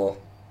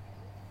full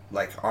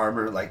like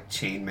armor, like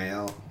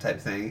chainmail type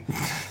thing,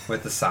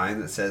 with the sign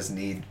that says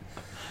need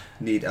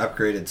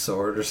upgraded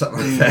sword or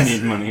something like that.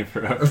 Need money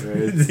for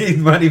upgrades. Need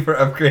money for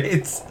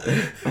upgrades.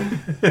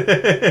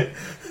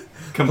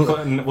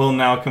 We'll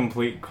now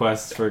complete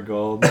quests for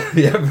gold.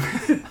 Yep.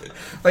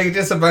 Like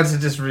just a bunch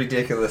of just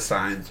ridiculous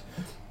signs.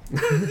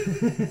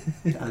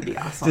 That would be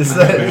awesome.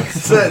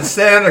 Just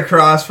stand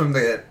across from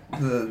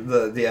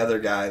the other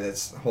guy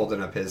that's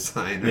holding up his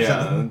sign. Or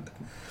Yeah. something.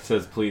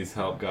 Says please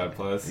help God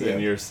bless, Yeah.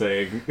 and you're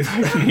saying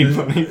I need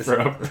money for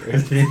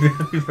upgrades. Need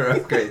money for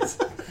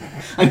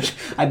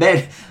upgrades. I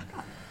bet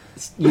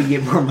you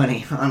get more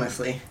money,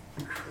 honestly.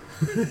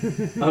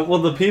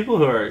 Well, the people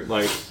who are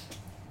like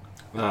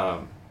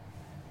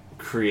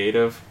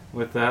creative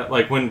with that,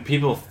 like when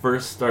people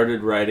first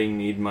started writing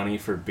 "need money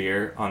for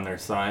beer" on their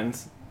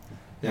signs,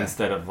 Yeah.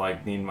 instead of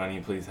like "need money,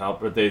 please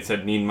help," or they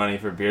said "need money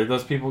for beer,"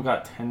 those people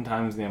got 10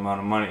 times the amount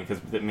of money because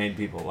it made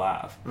people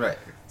laugh. Right.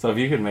 So if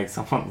you can make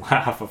someone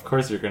laugh, of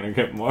course you're gonna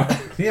get more.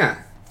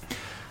 Yeah.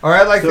 Or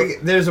I like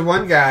there's a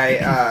one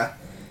guy.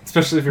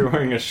 Especially if you're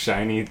wearing a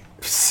shiny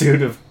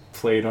suit of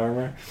plate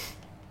armor.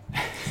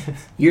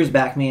 Years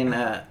back, me and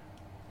a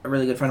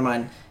really good friend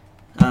of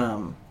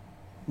mine,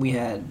 we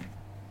had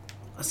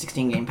a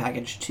 16-game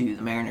package to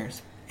the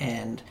Mariners,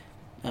 and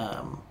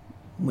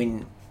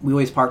when we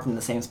always parked in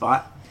the same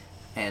spot,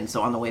 and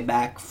so on the way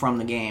back from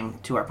the game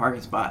to our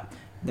parking spot,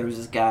 there was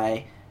this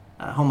guy,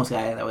 a homeless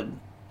guy, that would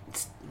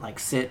like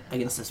sit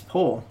against this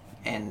pole,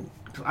 and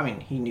I mean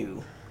he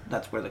knew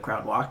that's where the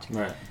crowd walked,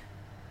 Right.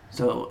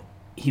 so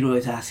he'd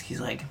always ask, he's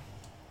like,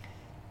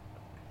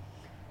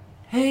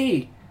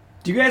 "Hey,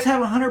 do you guys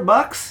have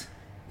 $100?"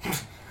 And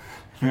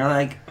we're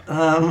like,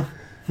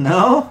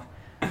 no.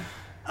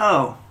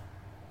 Oh,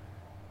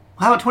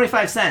 how about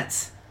 25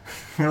 cents?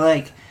 We're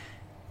like,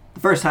 the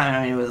first time,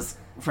 I mean, it was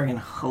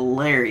freaking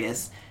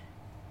hilarious,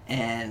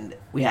 and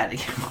we had to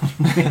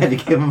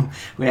give him,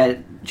 we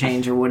had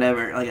change or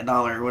whatever, like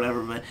 $1 or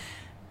whatever, but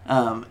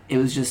it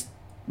was just,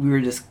 we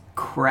were just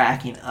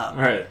cracking up.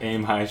 Right.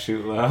 Aim high,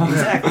 shoot low.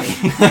 Exactly.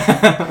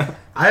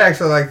 I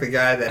actually like the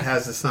guy that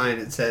has a sign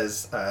that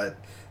says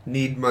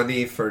 "Need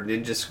money for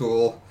ninja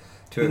school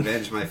to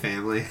avenge my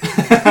family."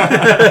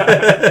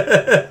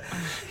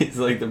 He's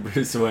like the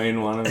Bruce Wayne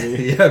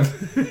wannabe. Yep.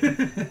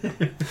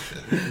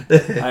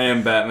 I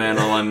am Batman.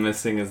 All I'm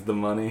missing is the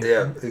money.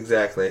 Yeah,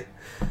 exactly.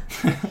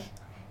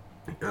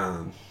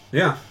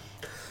 Yeah.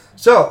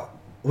 So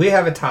we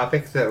have a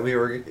topic that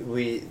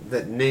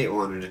that Nate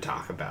wanted to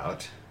talk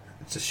about.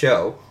 It's a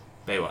show.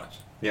 Baywatch.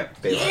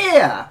 Yep. Baywatch.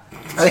 Yeah.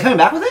 Are they coming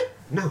back with it?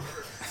 No.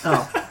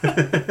 Oh.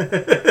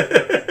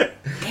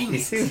 He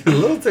seems a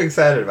little too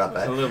excited about A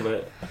that. little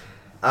bit.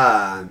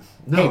 No.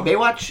 Hey,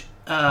 Baywatch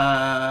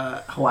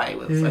Hawaii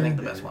was, I think,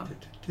 the best one.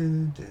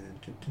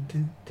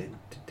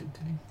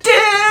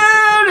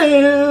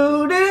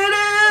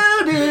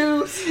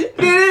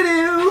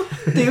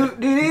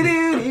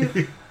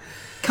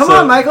 Come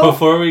on, Michael.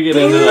 Before we get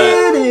into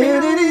that,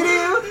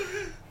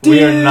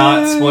 we are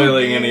not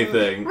spoiling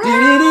anything.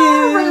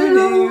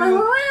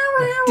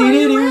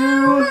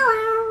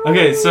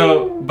 Okay,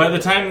 so by the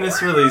time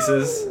this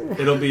releases,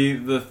 it'll be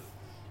the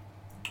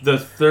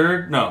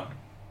third. No.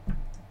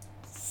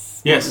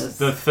 Yes,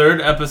 the third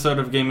episode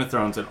of Game of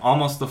Thrones, and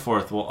almost the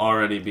fourth will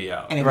already be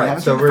out.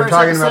 Right, so we're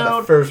talking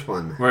about the first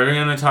one. We're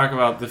going to talk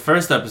about the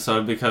first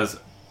episode because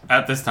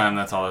at this time,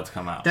 that's all that's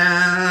come out. So,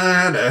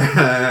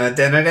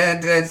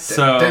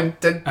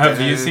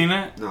 have you seen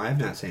it? No, I have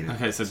not seen it.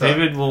 Okay, so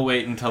David will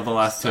wait until the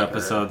last 2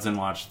 episodes and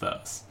watch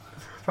those.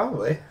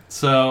 Probably.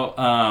 So,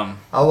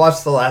 I'll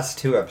watch the last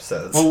 2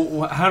 episodes.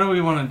 Well, how do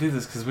we want to do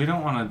this? Because we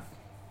don't want to...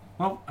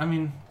 Well, I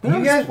mean...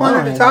 You guys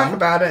wanted to talk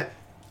about it.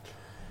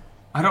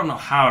 I don't know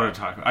how to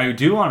talk about it. I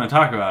do want to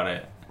talk about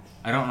it.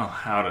 I don't know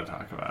how to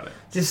talk about it.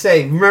 Just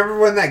say, remember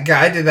when that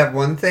guy did that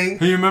one thing?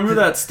 Hey, you remember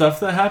that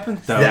stuff that happened?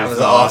 That was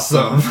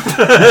awesome.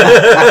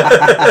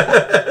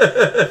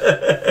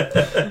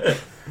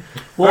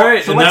 Well,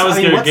 alright, so and that was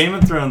your Game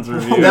of Thrones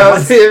review. That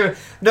was it.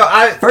 No,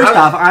 First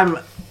off, I'm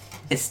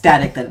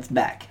ecstatic that it's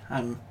back.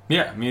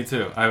 Yeah, me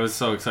too. I was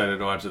so excited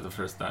to watch it the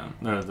first time,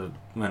 or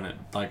when it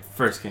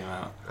first came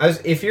out.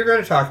 If you're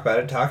going to talk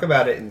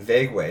about it in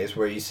vague ways,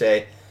 where you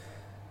say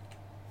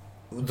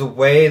the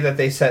way that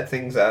they set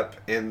things up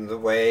and the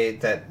way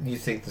that you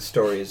think the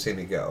story is going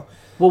to go.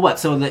 Well, what?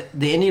 So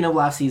the ending of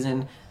last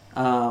season,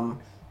 is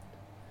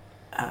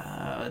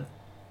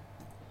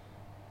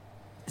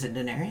it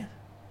Daenerys?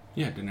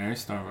 Yeah,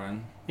 Daenerys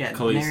Stormborn. Yeah,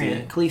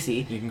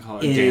 Khaleesi. You can call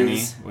her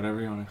Dany, whatever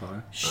you want to call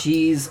her.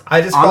 She's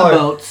I just on call the her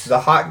boats. The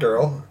hot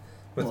girl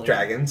with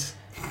dragons.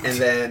 And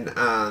then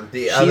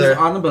she's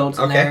on the boats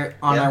and they're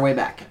on their way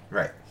back.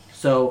 Right.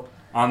 So...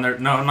 not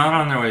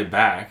on their way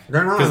back.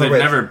 They're not because they've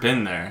never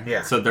been there.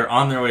 Yeah. So they're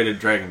on their way to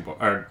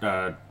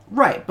Dragonborn.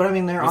 Right, but I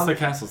mean they're what's the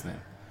castle's name?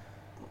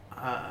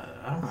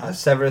 I don't know.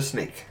 Severus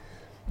Snake.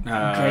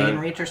 Dragon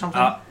Reach or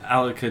something?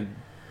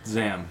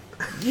 Alakazam.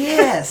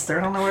 Yes, they're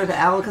on their way to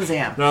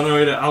Alakazam. They're on their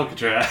way to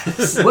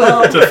Alcatraz.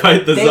 Well, to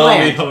fight the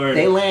zombie horde.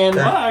 They land.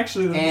 Well,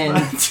 actually,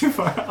 that's not too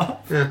far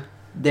off. Yeah.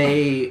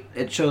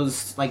 It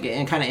shows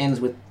it kind of ends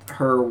with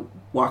her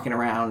walking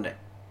around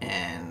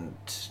and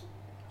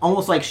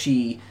almost like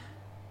she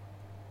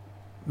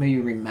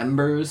maybe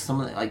remembers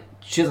something. Like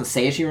she doesn't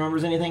say she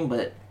remembers anything,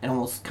 but it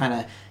almost kind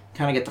of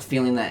get the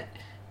feeling that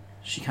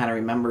she kind of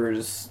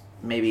remembers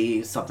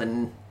maybe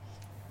something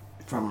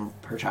from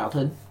her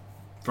childhood.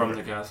 From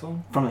the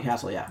castle? From the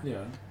castle, yeah.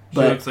 Yeah. She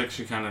But, looks like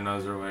she kind of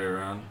knows her way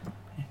around.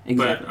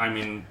 exactly. But, I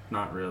mean,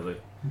 not really.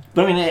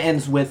 But, I mean, it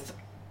ends with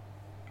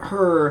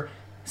her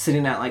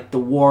sitting at, the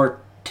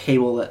war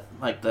table, the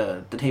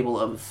table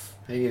of...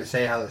 Are you going to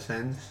say how this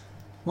ends?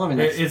 Well, I mean,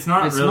 it's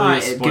not really not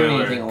a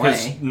spoiler, anything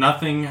because away.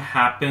 nothing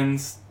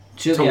happens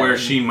where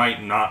she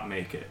might not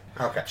make it.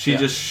 Okay. She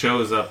just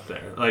shows up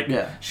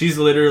there. She's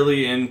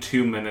literally in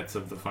 2 minutes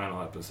of the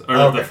final episode. Or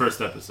of the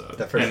first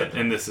episode.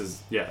 And this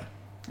is,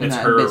 it's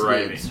her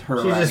arriving. She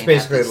just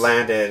basically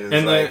landed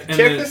and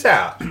check this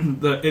out.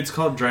 It's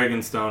called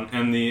Dragonstone,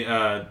 and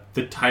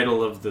the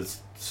title of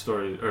this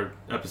story or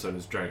episode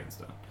is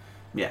Dragonstone.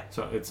 Yeah.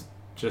 So it's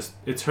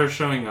her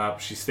showing up.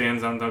 She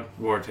stands on the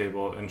war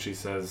table and she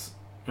says,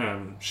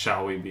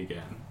 "Shall we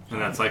begin?" And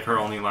that's her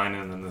only line,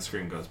 and then the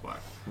screen goes black.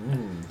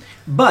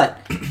 But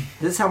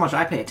this is how much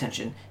I pay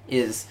attention.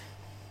 Is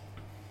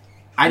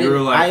you were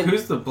like,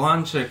 who's the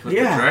blonde chick with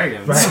the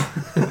dragons? Right.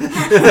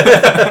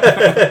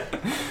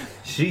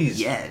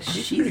 She's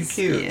pretty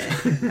cute.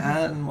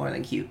 Yeah, more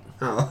than cute.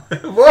 Oh,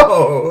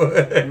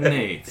 whoa,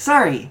 Nate.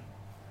 Sorry.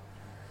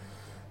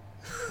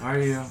 Why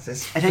are you?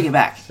 I take it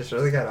back. This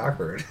really got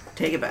awkward.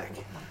 Take it back.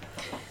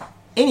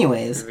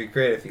 Anyways, it'd be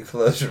great if you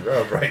closed your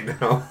robe right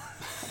now.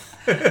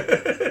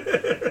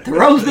 The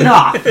robe's been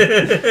off.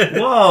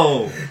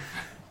 Whoa.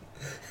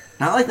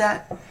 Not like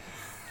that.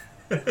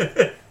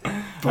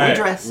 Fully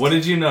dressed. What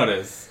did you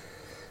notice?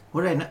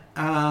 What did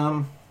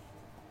I?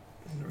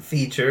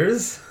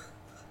 Features.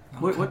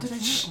 What did I?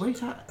 What are you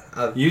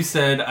talking? You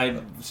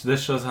said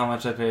this shows how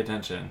much I pay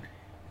attention.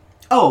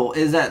 Oh,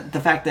 is that the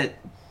fact that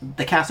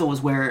the castle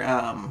was where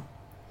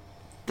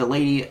the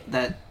lady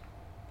that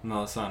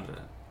Melisandre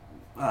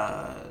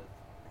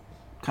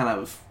kind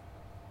of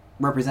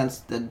represents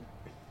the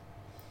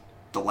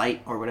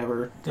light or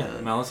whatever.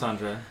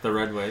 Melisandre, the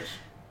Red Witch.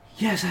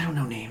 Yes, I don't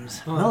know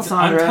names. Well, Melisandre.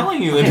 I'm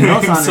telling you the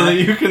names so that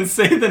you can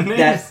say the names.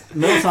 That's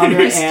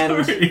Melisandre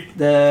and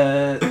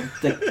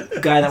the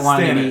guy that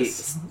wanted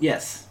Stannis. to be...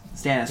 Yes,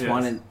 Stannis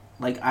wanted...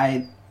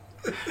 I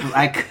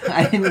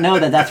didn't know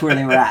that that's where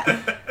they were at.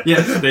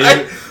 Yes,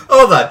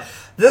 hold on.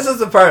 This is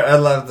the part I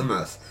love the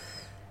most.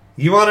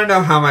 You want to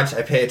know how much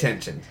I pay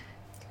attention.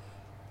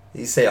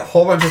 You say a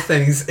whole bunch of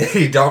things and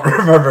you don't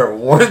remember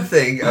one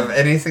thing of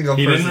any single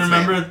person's name. He didn't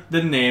remember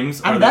the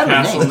names or I'm the bad with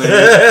castle names.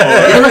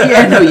 names. You're lucky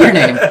I know your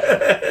name.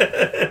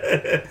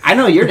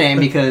 know your name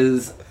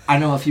because I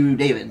know a few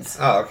Davids.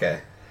 Oh,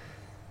 okay.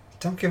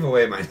 Don't give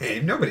away my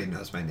name. Nobody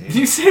knows my name.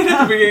 You say it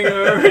at the beginning of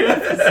every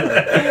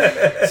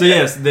episode. So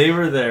yes, they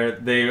were there.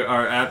 They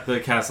are at the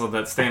castle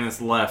that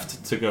Stannis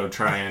left to go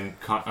try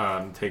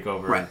and take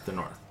over the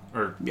north.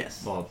 Or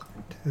yes, well,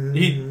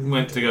 he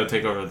went to go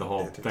take over the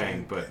whole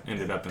thing, but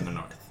ended up in the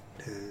north,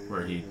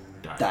 where he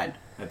died.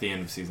 At the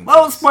end of season 6.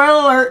 Oh, spoiler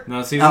alert!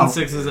 No, season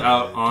 6 is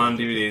out on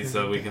DVD,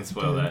 so we can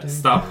spoil that.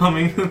 Stop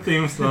humming the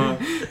theme song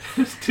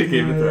to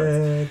Game of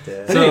Thrones.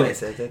 But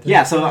anyways,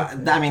 yeah, so,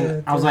 I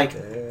mean, I was like,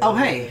 oh,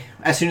 hey.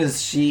 As soon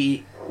as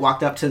she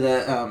walked up to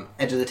the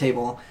edge of the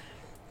table,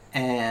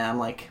 and I'm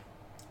like,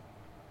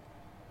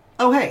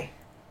 oh, hey.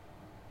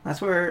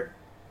 That's where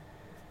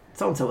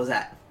so-and-so was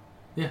at.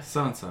 Yeah,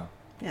 so-and-so.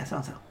 Yeah,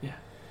 so-and-so. Yeah.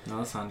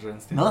 Melisandre and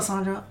Stannis.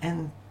 Melisandre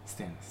and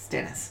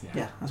Stannis.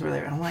 Yeah, that's where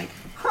they were. I'm like,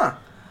 huh.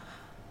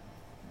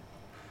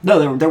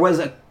 No, there was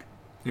a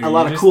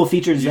lot of cool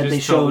features that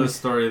they showed. You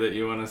just tell the story that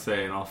you want to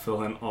say, and I'll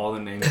fill in all the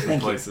names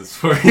and places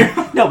for you.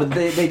 No, but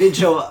they did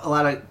show a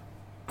lot of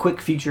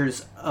quick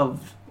features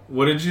of...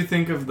 What did you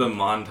think of the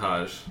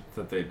montage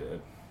that they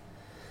did?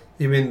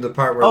 You mean the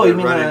part where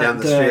they're running down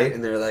the street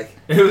and they're like...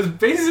 It was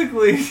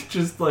basically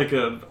just like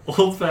an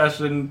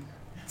old-fashioned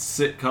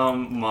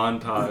sitcom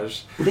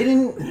montage. They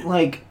didn't,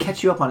 like,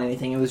 catch you up on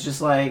anything. It was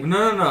just like...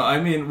 No. I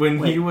mean, when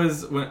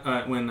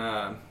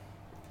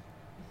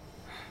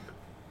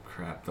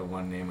crap, the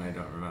one name I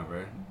don't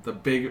remember. The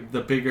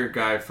bigger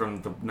guy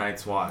from the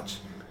Night's Watch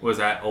was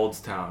at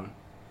Oldstown,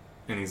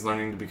 and he's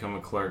learning to become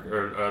a clerk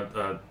or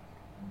a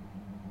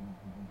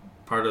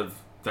part of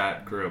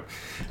that group,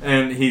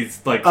 and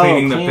he's like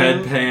cleaning the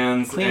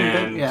bedpans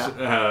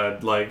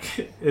and like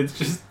it's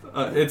just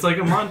it's like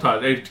a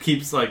montage. It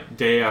keeps like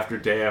day after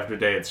day after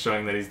day. It's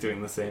showing that he's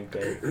doing the same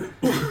thing.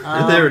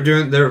 And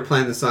they were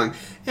playing the song.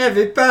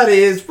 Everybody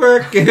is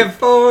working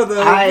for the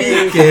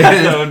weekend.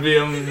 That would be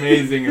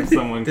amazing if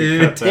someone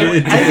could cut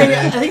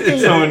that. I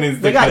think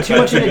they got too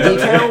much into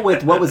detail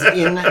with what was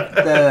in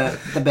the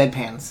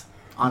bedpans.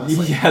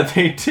 Honestly. Yeah,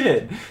 they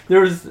did.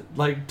 There was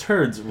like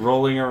turds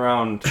rolling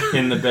around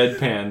in the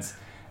bedpans.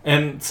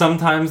 And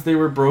sometimes they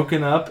were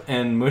broken up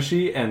and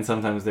mushy, and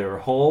sometimes they were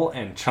whole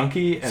and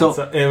chunky. And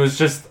so it was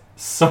just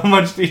so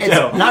much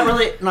detail.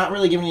 It's not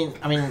really giving you...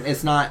 I mean,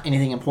 it's not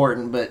anything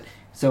important, but...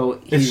 So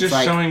he's it's just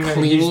like showing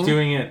cleaning, that he's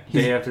doing it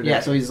day after day. Yeah,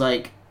 so he's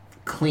like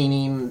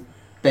cleaning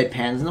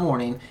bedpans in the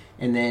morning,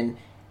 and then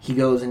he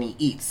goes and he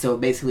eats. So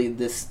basically,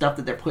 this stuff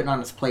that they're putting on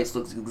his plates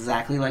looks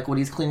exactly like what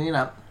he's cleaning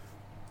up.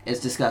 It's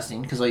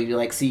disgusting because you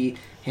like see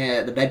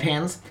the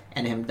bedpans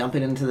and him dump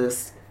it into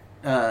this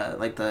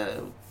like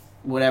the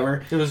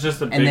whatever. It was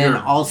just a bigger and then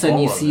all of a sudden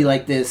you see it.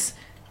 like this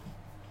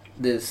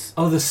the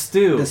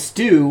stew. The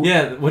stew.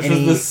 Yeah, which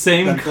was the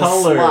same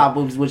color. The slob,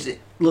 which it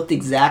looked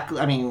exactly.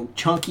 I mean,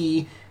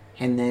 chunky.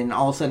 And then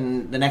all of a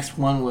sudden the next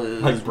one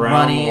was like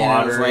brown runny, and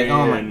I was like,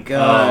 oh my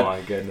god, oh my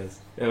goodness,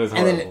 it was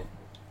horrible. And then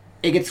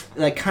it gets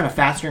like kind of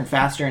faster and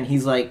faster, and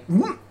he's like.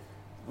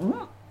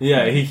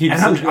 Yeah, he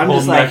keeps I'm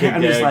holding back a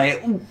gag, just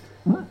like,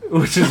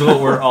 which is what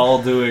we're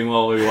all doing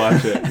while we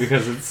watch it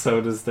because it's so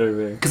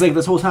disturbing. Because like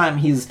this whole time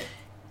he's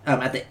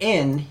at the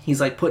end he's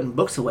like putting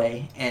books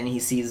away and he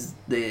sees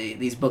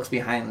these books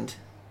behind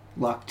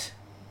locked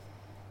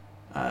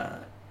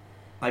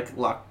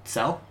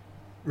cell,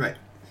 right?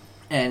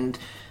 And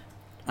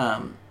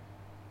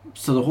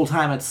so the whole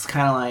time it's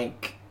kind of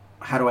like,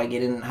 how do I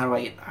get in? I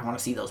want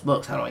to see those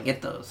books. How do I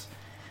get those?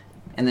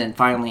 And then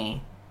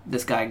finally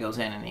this guy goes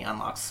in and he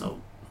unlocks. So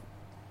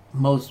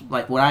most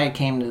like what I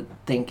came to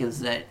think is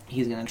that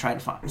he's gonna try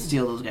to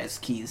steal those guys'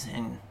 keys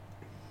and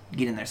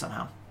get in there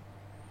somehow.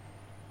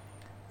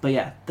 But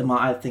yeah,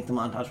 I think the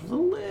montage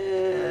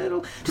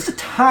was just a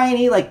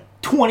tiny, like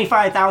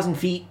 25,000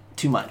 feet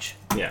too much.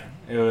 Yeah,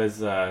 it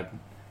was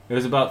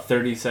about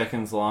 30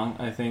 seconds long.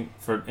 I think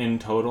in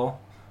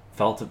total,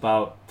 felt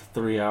about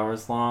 3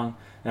 hours long,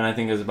 and I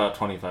think it was about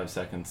 25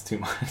 seconds too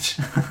much.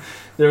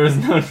 There was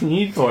no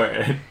need for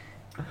it.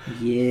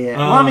 Yeah.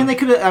 Well, I mean, they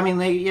could have.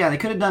 They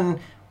could have done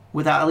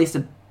without at least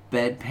a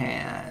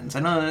bedpans. I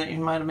know that you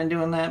might have been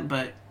doing that,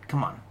 but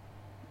come on,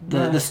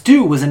 the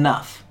stew was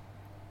enough.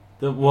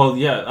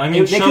 Yeah. I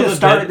mean, if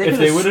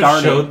they would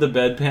have showed the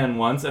bedpan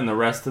once, and the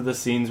rest of the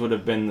scenes would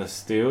have been the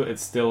stew, it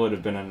still would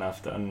have been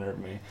enough to unnerve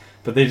me.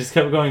 But they just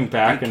kept going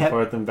back and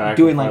forth and back,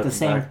 doing and forth like the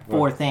same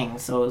four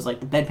things. So it was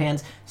like the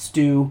bedpans,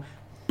 stew,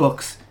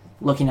 books,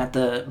 looking at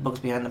the books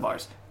behind the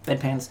bars.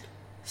 Bedpans,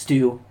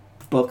 stew,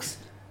 books.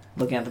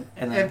 Looking at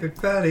and then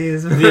everybody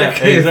is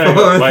exactly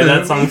why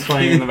that song's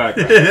playing in the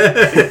background.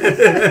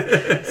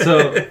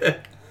 So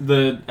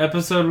the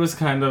episode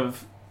was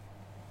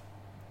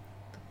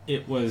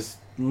it was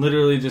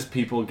literally just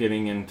people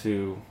getting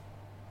into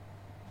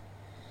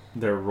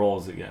their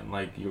roles again.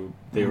 Like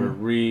they were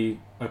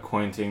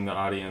reacquainting the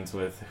audience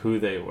with who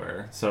they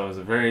were. So it was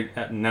a very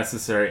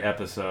necessary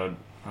episode.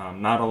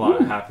 Not a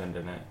lot happened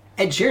in it.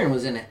 Ed Sheeran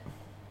was in it.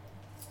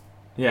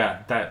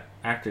 Yeah, that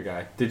actor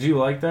guy. Did you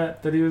like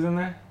that he was in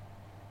there?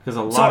 Because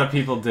a lot of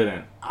people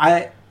didn't.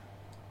 I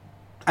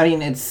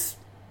mean, it's...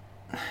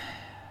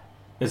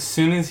 As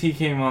soon as he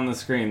came on the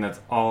screen, that's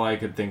all I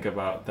could think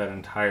about that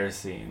entire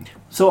scene.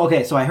 So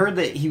I heard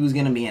that he was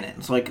gonna be in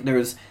it. So like there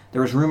was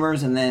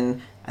rumors, and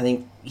then I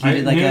think he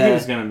did I knew he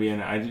was gonna be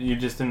in it. You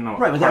just didn't know.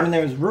 Right, but I mean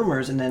there was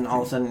rumors, and then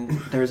all of a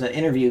sudden there was an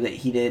interview that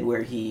he did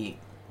where he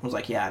was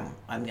like, "Yeah,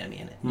 I'm gonna be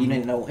in it." You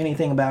didn't know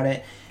anything about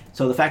it,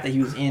 so the fact that he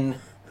was in.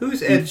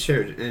 Who's Ed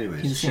Sheeran,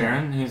 anyways? He's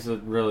Sharon. He's a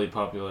really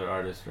popular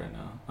artist right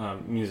now,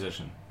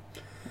 musician.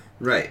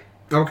 Right.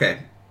 Okay.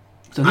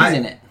 So he's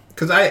in it.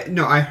 Because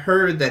I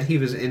heard that he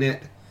was in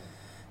it,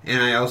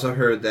 and I also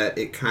heard that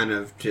it kind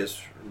of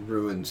just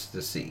ruins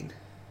the scene.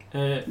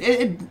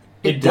 It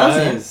It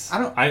doesn't. does.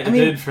 I It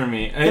mean, did for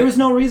me. There was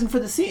no reason for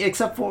the scene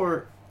except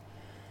for.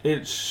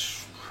 I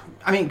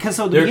mean, because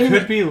there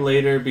could be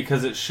later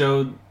because it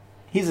showed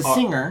he's a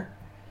singer,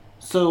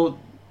 so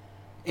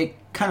it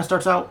kind of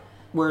starts out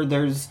where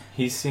there's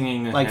he's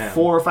singing to like him.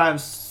 4 or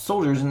 5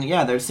 soldiers, and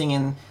they're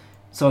singing.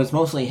 So it's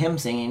mostly him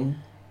singing,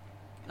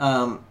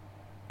 and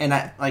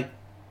I like.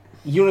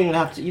 You don't even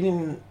have to. You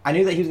didn't. I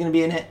knew that he was going to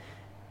be in it.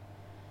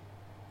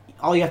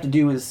 All you have to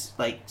do is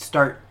like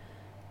start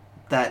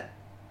that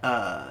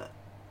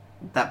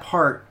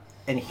part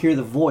and hear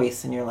the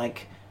voice, and you're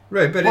like,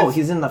 right? But "Oh,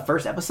 he's in the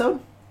first episode."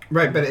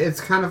 Right, but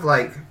it's kind of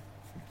like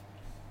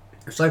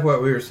it's like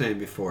what we were saying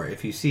before.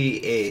 If you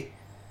see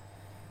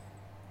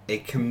a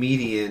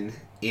comedian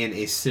in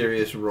a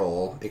serious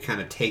role, it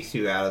kind of takes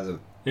you out of the.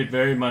 It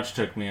very much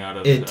took me out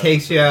of. It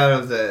takes you out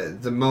of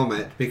the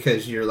moment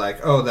because you're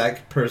like, oh,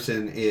 that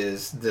person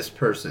is this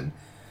person,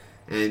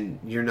 and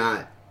you're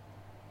not,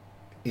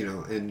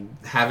 and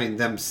having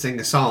them sing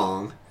a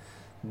song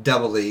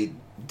doubly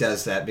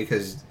does that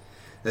because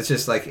that's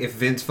just like if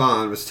Vince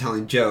Vaughn was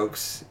telling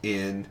jokes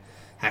in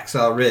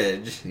Hacksaw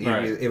Ridge,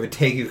 it would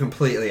take you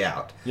completely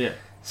out. Yeah.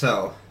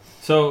 So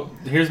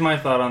here's my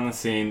thought on the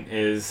scene: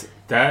 is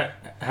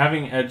that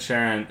having Ed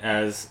Sheeran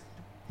as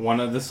one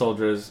of the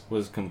soldiers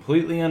was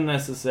completely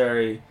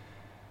unnecessary.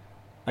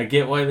 I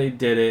get why they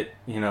did it,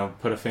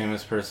 put a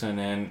famous person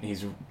in.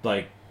 He's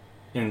like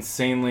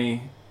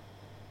insanely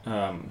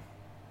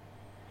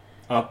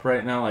up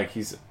right now. Like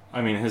his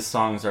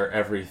songs are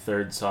every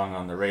third song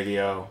on the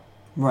radio.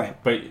 Right.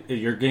 But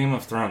your Game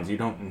of Thrones, you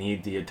don't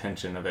need the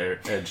attention of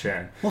Ed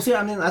Sheeran. Well, see,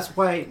 I mean, that's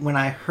why when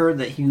I heard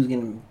that he was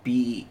going to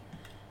be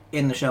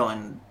in the show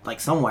and like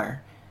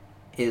somewhere,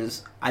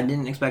 I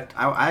didn't expect.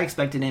 I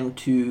expected him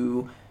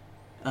to.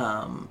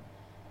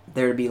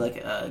 There to be like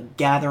a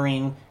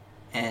gathering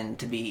and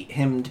to be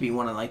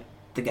one of like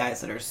the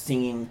guys that are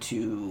singing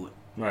to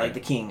like the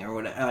king or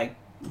whatever, like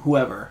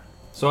whoever.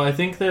 So I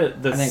think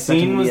that the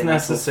scene was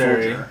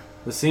necessary.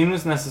 The scene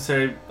was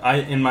necessary,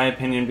 in my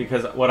opinion,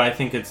 because what I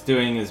think it's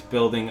doing is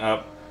building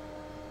up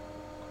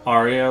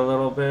Arya a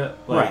little bit.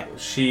 Like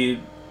right.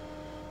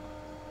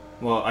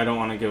 Well, I don't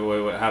want to give away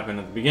what happened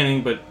at the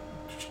beginning, but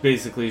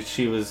basically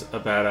she was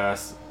a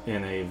badass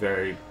in a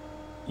very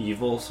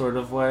evil sort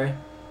of way.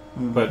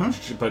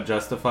 But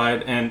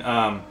justified,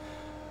 and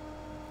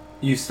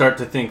you start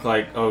to think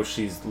like, oh,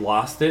 she's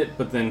lost it,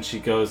 but then she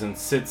goes and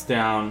sits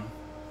down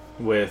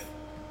with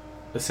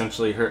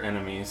essentially her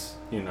enemies,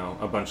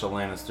 a bunch of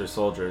Lannister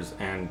soldiers,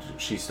 and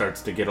she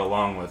starts to get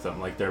along with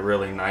them. Like they're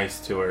really nice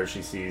to her.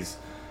 She sees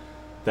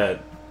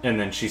that, and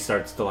then she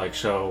starts to like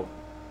show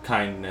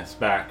kindness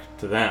back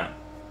to them.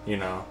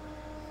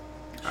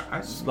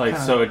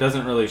 So it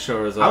doesn't really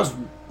show results.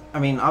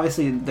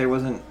 Obviously there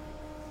wasn't.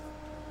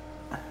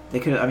 They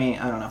could. I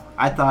don't know.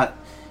 I thought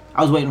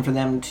I was waiting for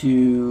them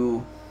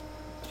to,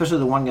 especially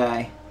the one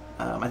guy.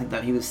 I think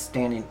that he was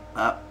standing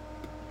up,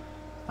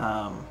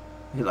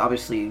 because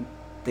obviously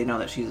they know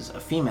that she's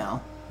a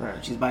female.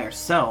 Right. She's by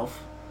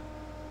herself.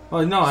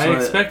 Well, no, I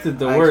expected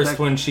the worst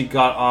when she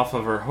got off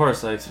of her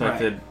horse. I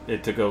expected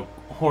it to go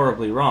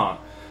horribly wrong,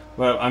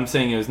 but I'm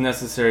saying it was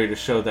necessary to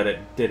show that it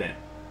didn't.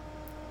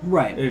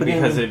 Right.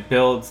 Because it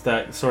builds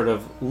that sort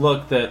of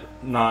look that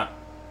not.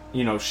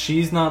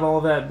 She's not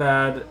all that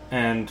bad,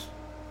 and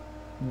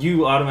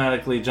you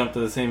automatically jump to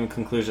the same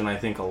conclusion I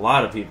think a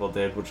lot of people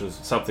did, which was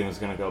something was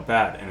going to go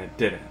bad, and it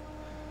didn't.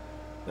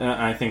 And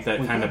I think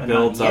that kind of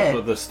builds up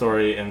with the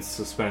story and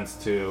suspense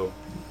to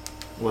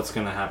what's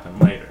going to happen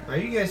later. Are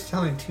you guys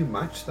telling too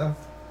much stuff?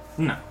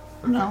 No.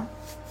 Okay. No.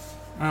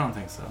 I don't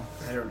think so.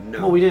 I don't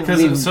know. Well, we didn't.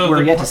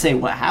 We're yet to say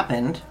what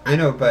happened. I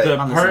know, but the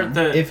part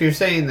that if you're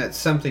saying that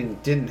something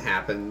didn't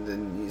happen,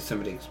 then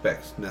somebody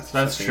expects nothing.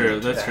 That's true.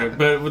 That's true.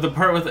 But with the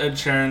part with Ed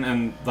Sheeran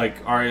and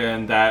like Arya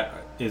and that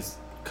is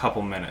a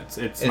couple minutes.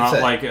 It's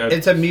not like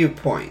it's a mute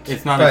point.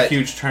 It's not a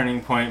huge turning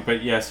point.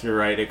 But yes, you're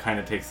right. It kind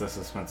of takes the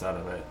suspense out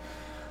of it.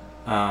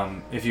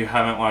 If you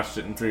haven't watched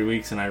it in 3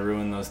 weeks and I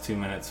ruined those 2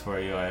 minutes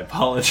for you, I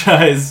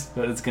apologize.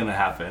 But it's gonna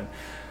happen.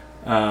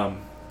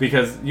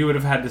 Because you would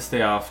have had to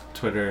stay off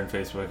Twitter and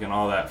Facebook and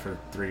all that for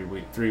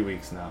 3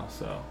 weeks now.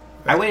 So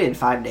I waited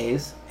 5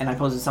 days and I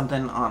posted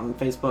something on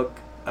Facebook.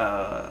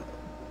 I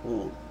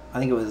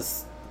think it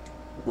was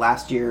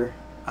last year,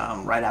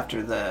 right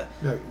after the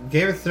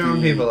Game of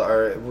Thrones people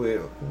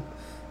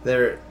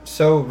they're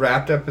so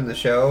wrapped up in the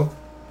show.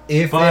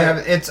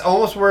 It's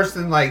almost worse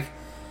than like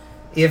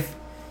if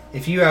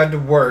you had to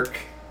work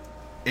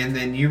and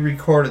then you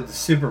recorded the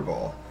Super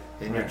Bowl,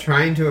 and you're Right.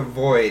 trying to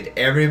avoid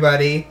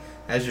everybody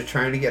as you're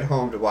trying to get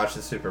home to watch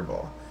the Super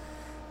Bowl.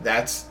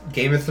 That's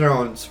Game of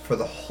Thrones for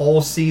the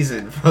whole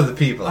season for the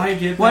people. I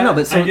get that. Well, no,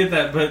 but so- I get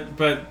that,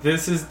 but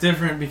this is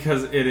different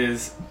because it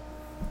is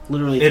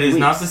Literally 2 it is weeks.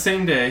 not the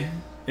same day.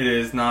 It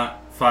is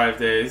not 5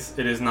 days.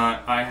 It is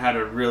not I had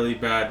a really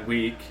bad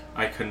week.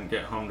 I couldn't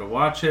get home to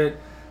watch it.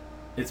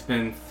 It's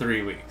been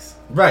 3 weeks.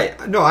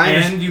 Right. No, I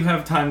understand. And you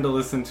have time to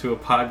listen to a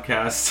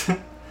podcast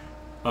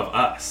of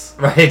us.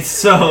 Right.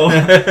 So,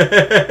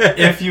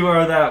 if you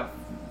are that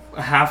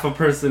half a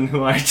person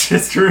who I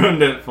just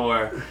ruined it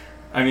for,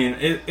 I mean,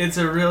 it's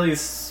a really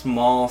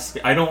small...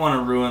 I don't want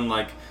to ruin,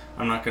 like,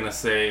 I'm not going to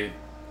say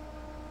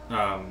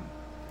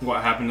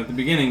what happened at the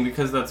beginning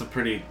because that's a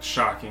pretty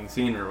shocking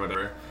scene or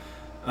whatever.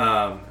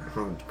 Oh,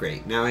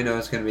 great. Now I know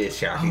it's going to be a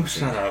shocking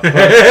scene. Shut up.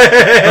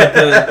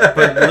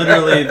 But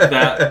literally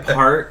that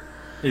part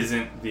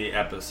isn't the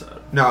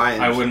episode. No,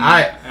 I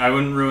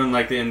wouldn't ruin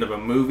like the end of a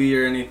movie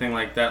or anything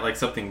like that, like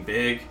something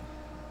big.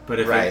 But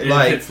if, Right, if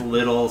like- it's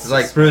little, It's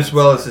like Bruce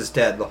Willis is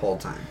dead the whole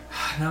time.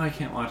 now I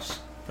can't watch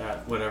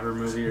that whatever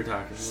movie you're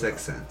talking about.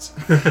 Sixth Sense.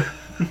 I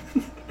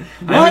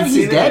What? haven't He's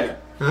seen it dead?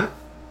 yet. Huh?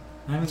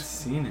 I haven't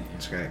seen it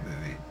It's a yet. great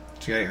movie.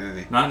 It's a great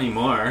movie. Not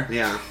anymore.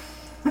 Yeah.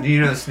 Do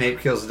you know Snape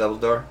kills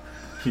Dumbledore?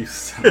 You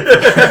son of a...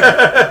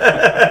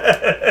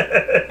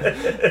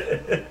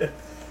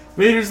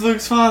 Vader's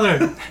Luke's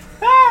father.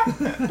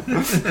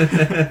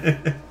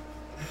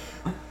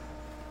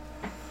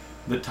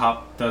 The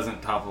top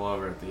doesn't topple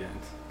over at the end.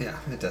 Yeah,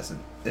 it doesn't.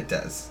 It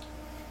does.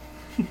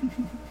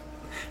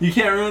 You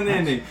can't ruin the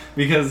ending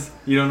because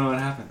you don't know what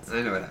happens.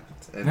 I know what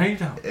happens. No, you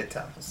don't. It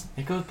topples.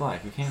 It goes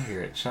black. You can't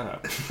hear it. Shut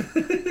up.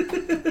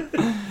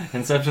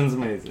 Inception's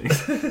amazing.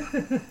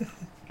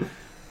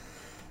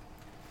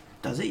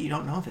 Does it? You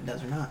don't know if it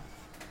does or not.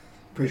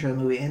 Pretty sure the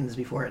movie ends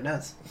before it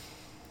does.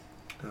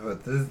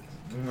 But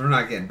we're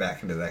not getting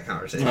back into that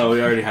conversation. Oh,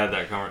 we already had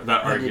that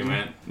that Oh, did you?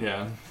 argument.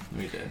 Yeah,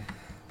 we did.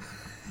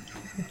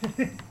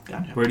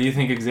 Gotcha. Where do you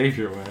think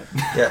Xavier went?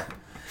 Yeah.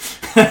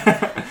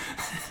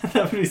 That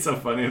would be so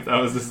funny if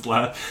that was this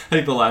last.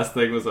 Like the last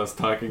thing was us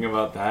talking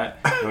about that,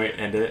 and we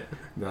end it.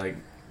 They're like,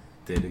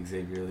 did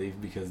Xavier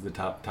leave because the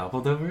top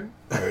toppled over,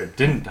 or it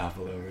didn't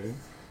topple over?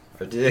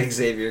 Or did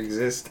Xavier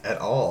exist at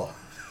all?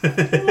 Oh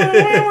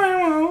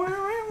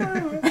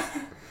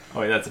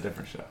wait, that's a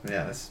different show.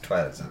 Yeah, that's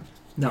Twilight Zone.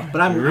 No,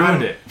 but I'm You ruined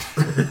I'm- it.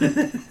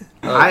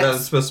 Oh, I- that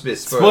was supposed to be a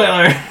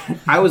spoiler. Spoiler.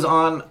 I was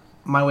on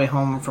my way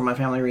home from my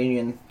family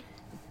reunion.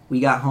 We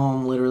got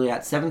home literally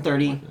at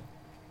 7:30,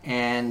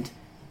 and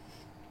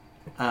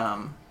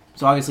so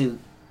obviously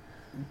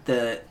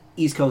the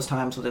East Coast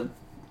time, so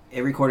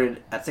it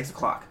recorded at 6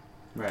 o'clock.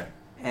 Right.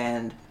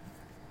 And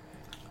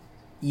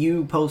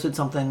you posted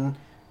something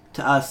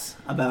to us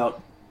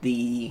about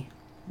the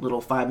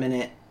little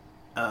 5-minute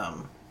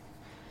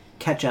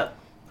catch up,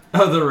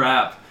 Oh, the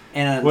rap.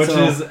 and Which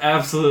so, is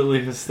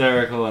absolutely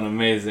hysterical and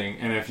amazing.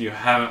 And if you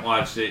haven't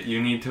watched it,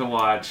 you need to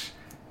watch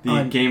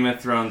the Game of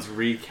Thrones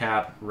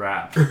recap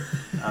rap.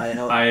 I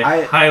know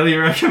I highly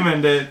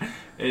recommend it.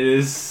 It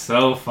is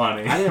so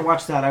funny. I didn't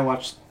watch that. I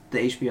watched the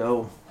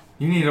HBO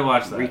You need to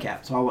watch that.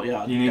 recap. So I'll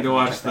You need to definitely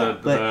watch check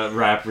that. But- the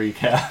rap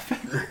recap.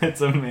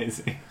 It's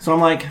amazing. So I'm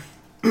like,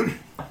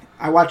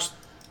 I watched.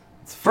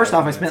 It's First 5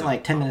 off, I minutes spent of-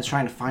 like 10 minutes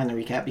trying to find the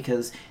recap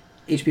because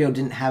HBO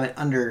didn't have it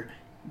under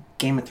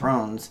Game of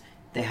Thrones.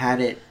 They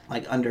had it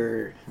like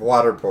under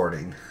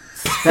Waterboarding.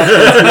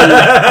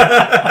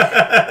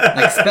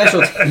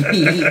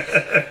 specialty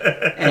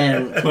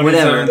and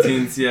whatever.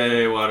 2017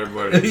 CIA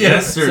waterboarding. Yes.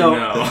 Yes or So-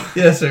 no?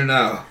 Yes or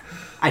no?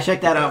 I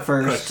checked that out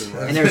first, Question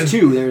mark. and there's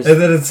two. There's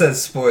And then it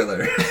says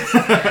spoiler.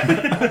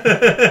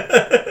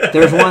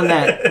 there's one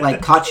that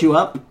like caught you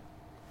up,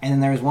 and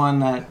then there's one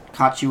that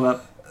caught you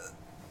up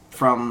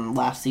from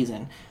last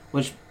season.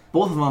 Which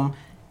both of them,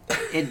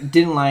 it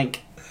didn't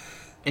like.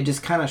 It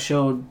just kind of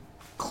showed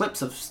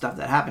clips of stuff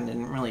that happened.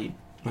 Didn't really.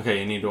 Okay,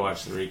 you need to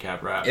watch the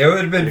recap rap. It would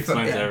have been It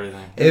explains fun.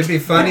 everything It'd be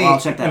funny. Well, I'll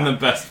check that in the out.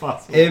 best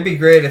possible. It'd be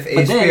great if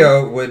But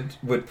HBO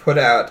would put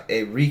out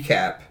a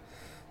recap,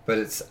 but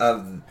it's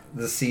of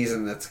the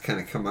season that's kind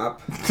of come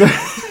up.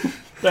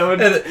 That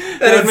would And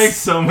it's- make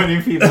so many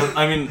people.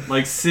 I mean,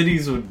 like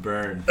cities would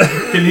burn.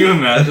 Can you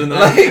imagine that?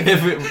 Like-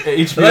 If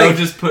HBO like-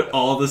 just put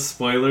all the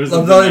spoilers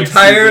Of of the next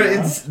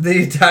entire season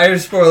the entire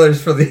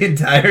spoilers for the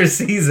entire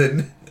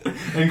season. out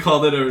and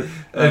called it a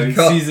And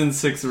call- season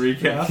 6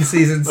 recap.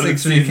 Season But 6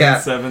 it's season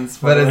recap. 7 But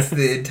spoilers. it's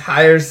the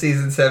entire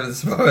season 7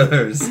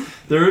 spoilers.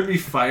 There would be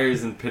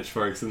fires and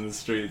pitchforks in the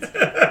streets.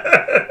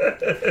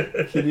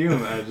 Can you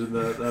imagine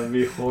that? That would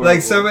be horrible.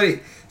 Like some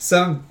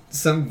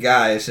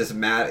guy is just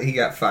mad he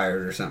got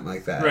fired or something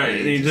like that. Right,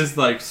 And he just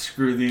like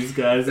screw these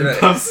guys and Right.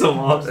 puffs them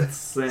off.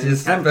 Insane.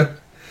 just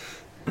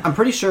I'm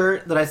pretty sure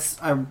that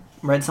I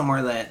read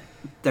somewhere that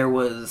there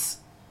was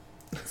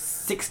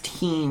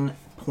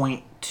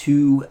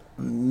 16.2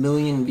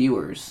 million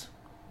viewers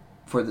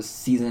for the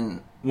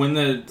season when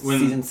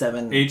season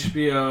 7.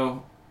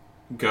 HBO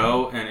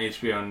Go and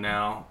HBO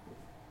Now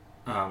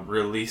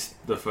released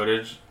the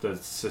footage, the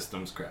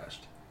systems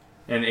crashed.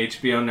 And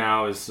HBO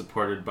Now is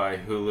supported by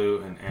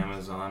Hulu and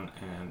Amazon,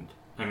 and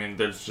I mean,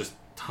 there's just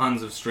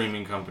tons of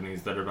streaming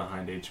companies that are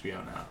behind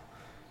HBO Now,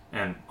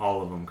 and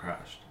all of them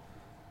crashed.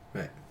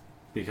 Right.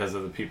 Because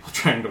of the people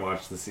trying to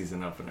watch the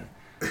season opener.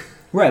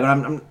 Right,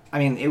 but I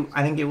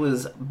think it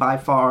was by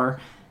far,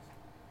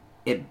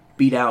 it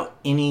beat out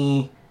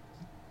any,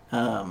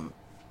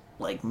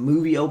 like,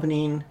 movie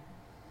opening.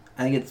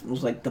 I think it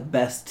was, like, the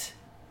best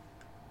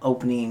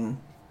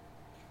opening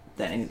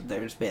that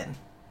there's been.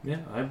 Yeah,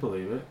 I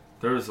believe it.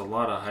 There was a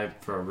lot of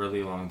hype for a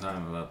really long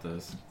time about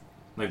this.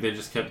 Like, they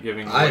just kept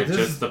giving away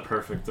just the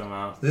perfect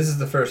amount. This is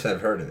the first I've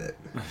heard of it.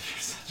 You're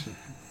such a...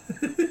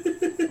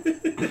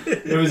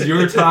 It was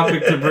your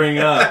topic to bring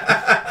up.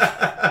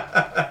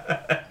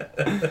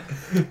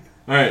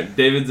 Alright,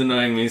 David's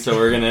annoying me, so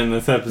we're going to end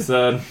this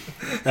episode.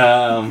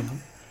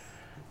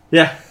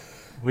 Yeah,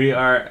 we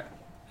are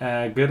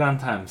good on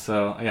time,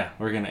 so yeah,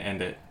 we're going to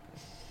end it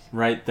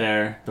right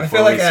there. I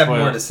feel like I have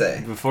more to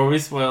say. Before we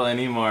spoil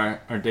any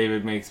more, or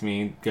David makes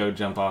me go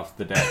jump off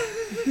the deck.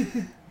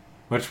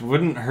 Which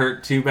wouldn't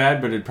hurt too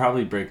bad, but it'd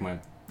probably break my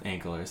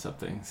ankle or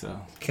something,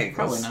 so... Cankles.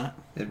 Probably not.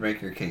 It'd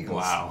break your cankles.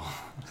 Wow.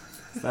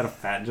 Is that a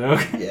fat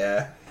joke?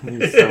 Yeah.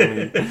 You're so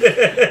mean.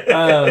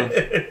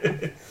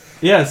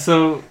 Yeah,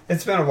 so...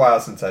 It's been a while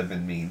since I've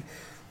been mean.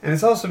 And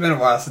it's also been a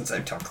while since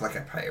I've talked like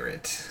a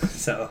pirate.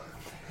 So...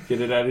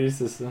 Get it out of your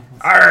system.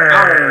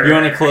 Arr! You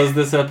want to close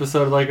this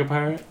episode like a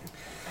pirate?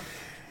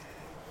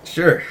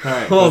 Sure. All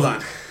right, Hold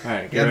on. All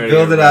right, Gotta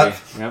build it up.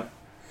 Yep.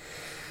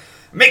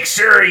 Make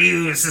sure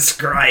you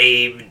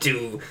subscribe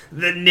to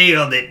the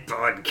Nailed It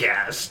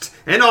podcast.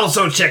 And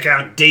also check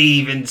out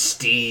Dave and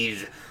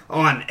Steve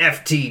on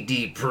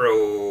FTD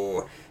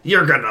Pro.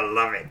 You're gonna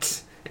love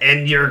it.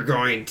 And you're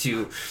going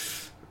to...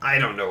 I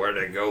don't know where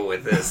to go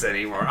with this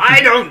anymore.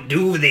 I don't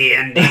do the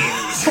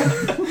endings.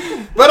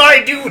 But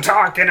I do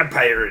talk in a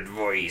pirate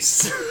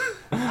voice.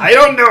 I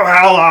don't know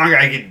how long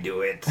I can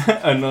do it.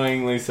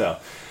 Annoyingly so.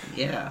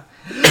 Yeah.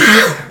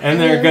 And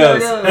there it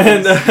goes.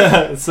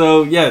 And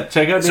so, yeah,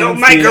 check out... So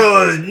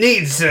Michael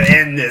needs to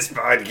end this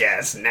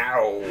podcast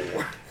now.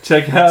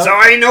 Check out... So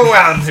I know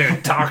how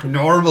to talk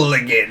normal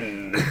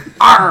again.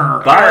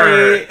 Arr!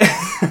 Bye!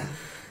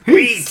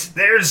 Wait,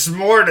 there's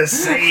more to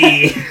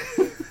say.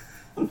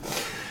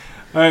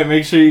 Alright,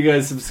 make sure you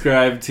guys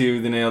subscribe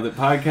to the Nailed It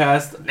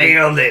podcast.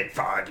 Nailed It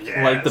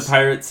podcast. Like the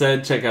pirate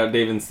said, check out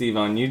Dave and Steve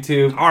on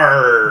YouTube.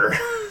 Arr.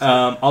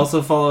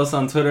 Also follow us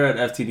on Twitter at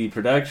FTD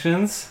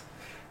Productions.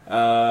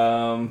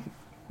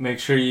 Make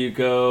sure you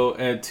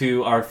go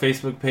to our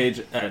Facebook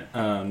page at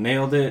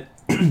Nailed It,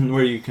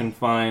 where you can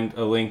find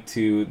a link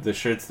to the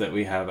shirts that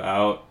we have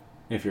out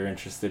if you're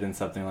interested in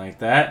something like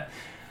that,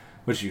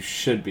 which you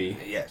should be.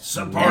 Yes,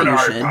 support our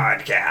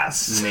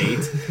podcast,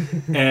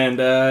 Nate. And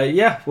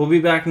yeah, we'll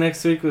be back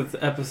next week with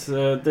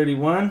episode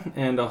 31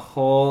 and a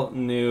whole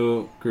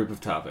new group of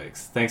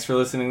topics. Thanks for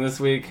listening this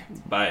week.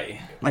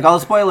 Bye. Like all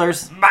the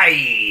spoilers.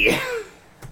 Bye.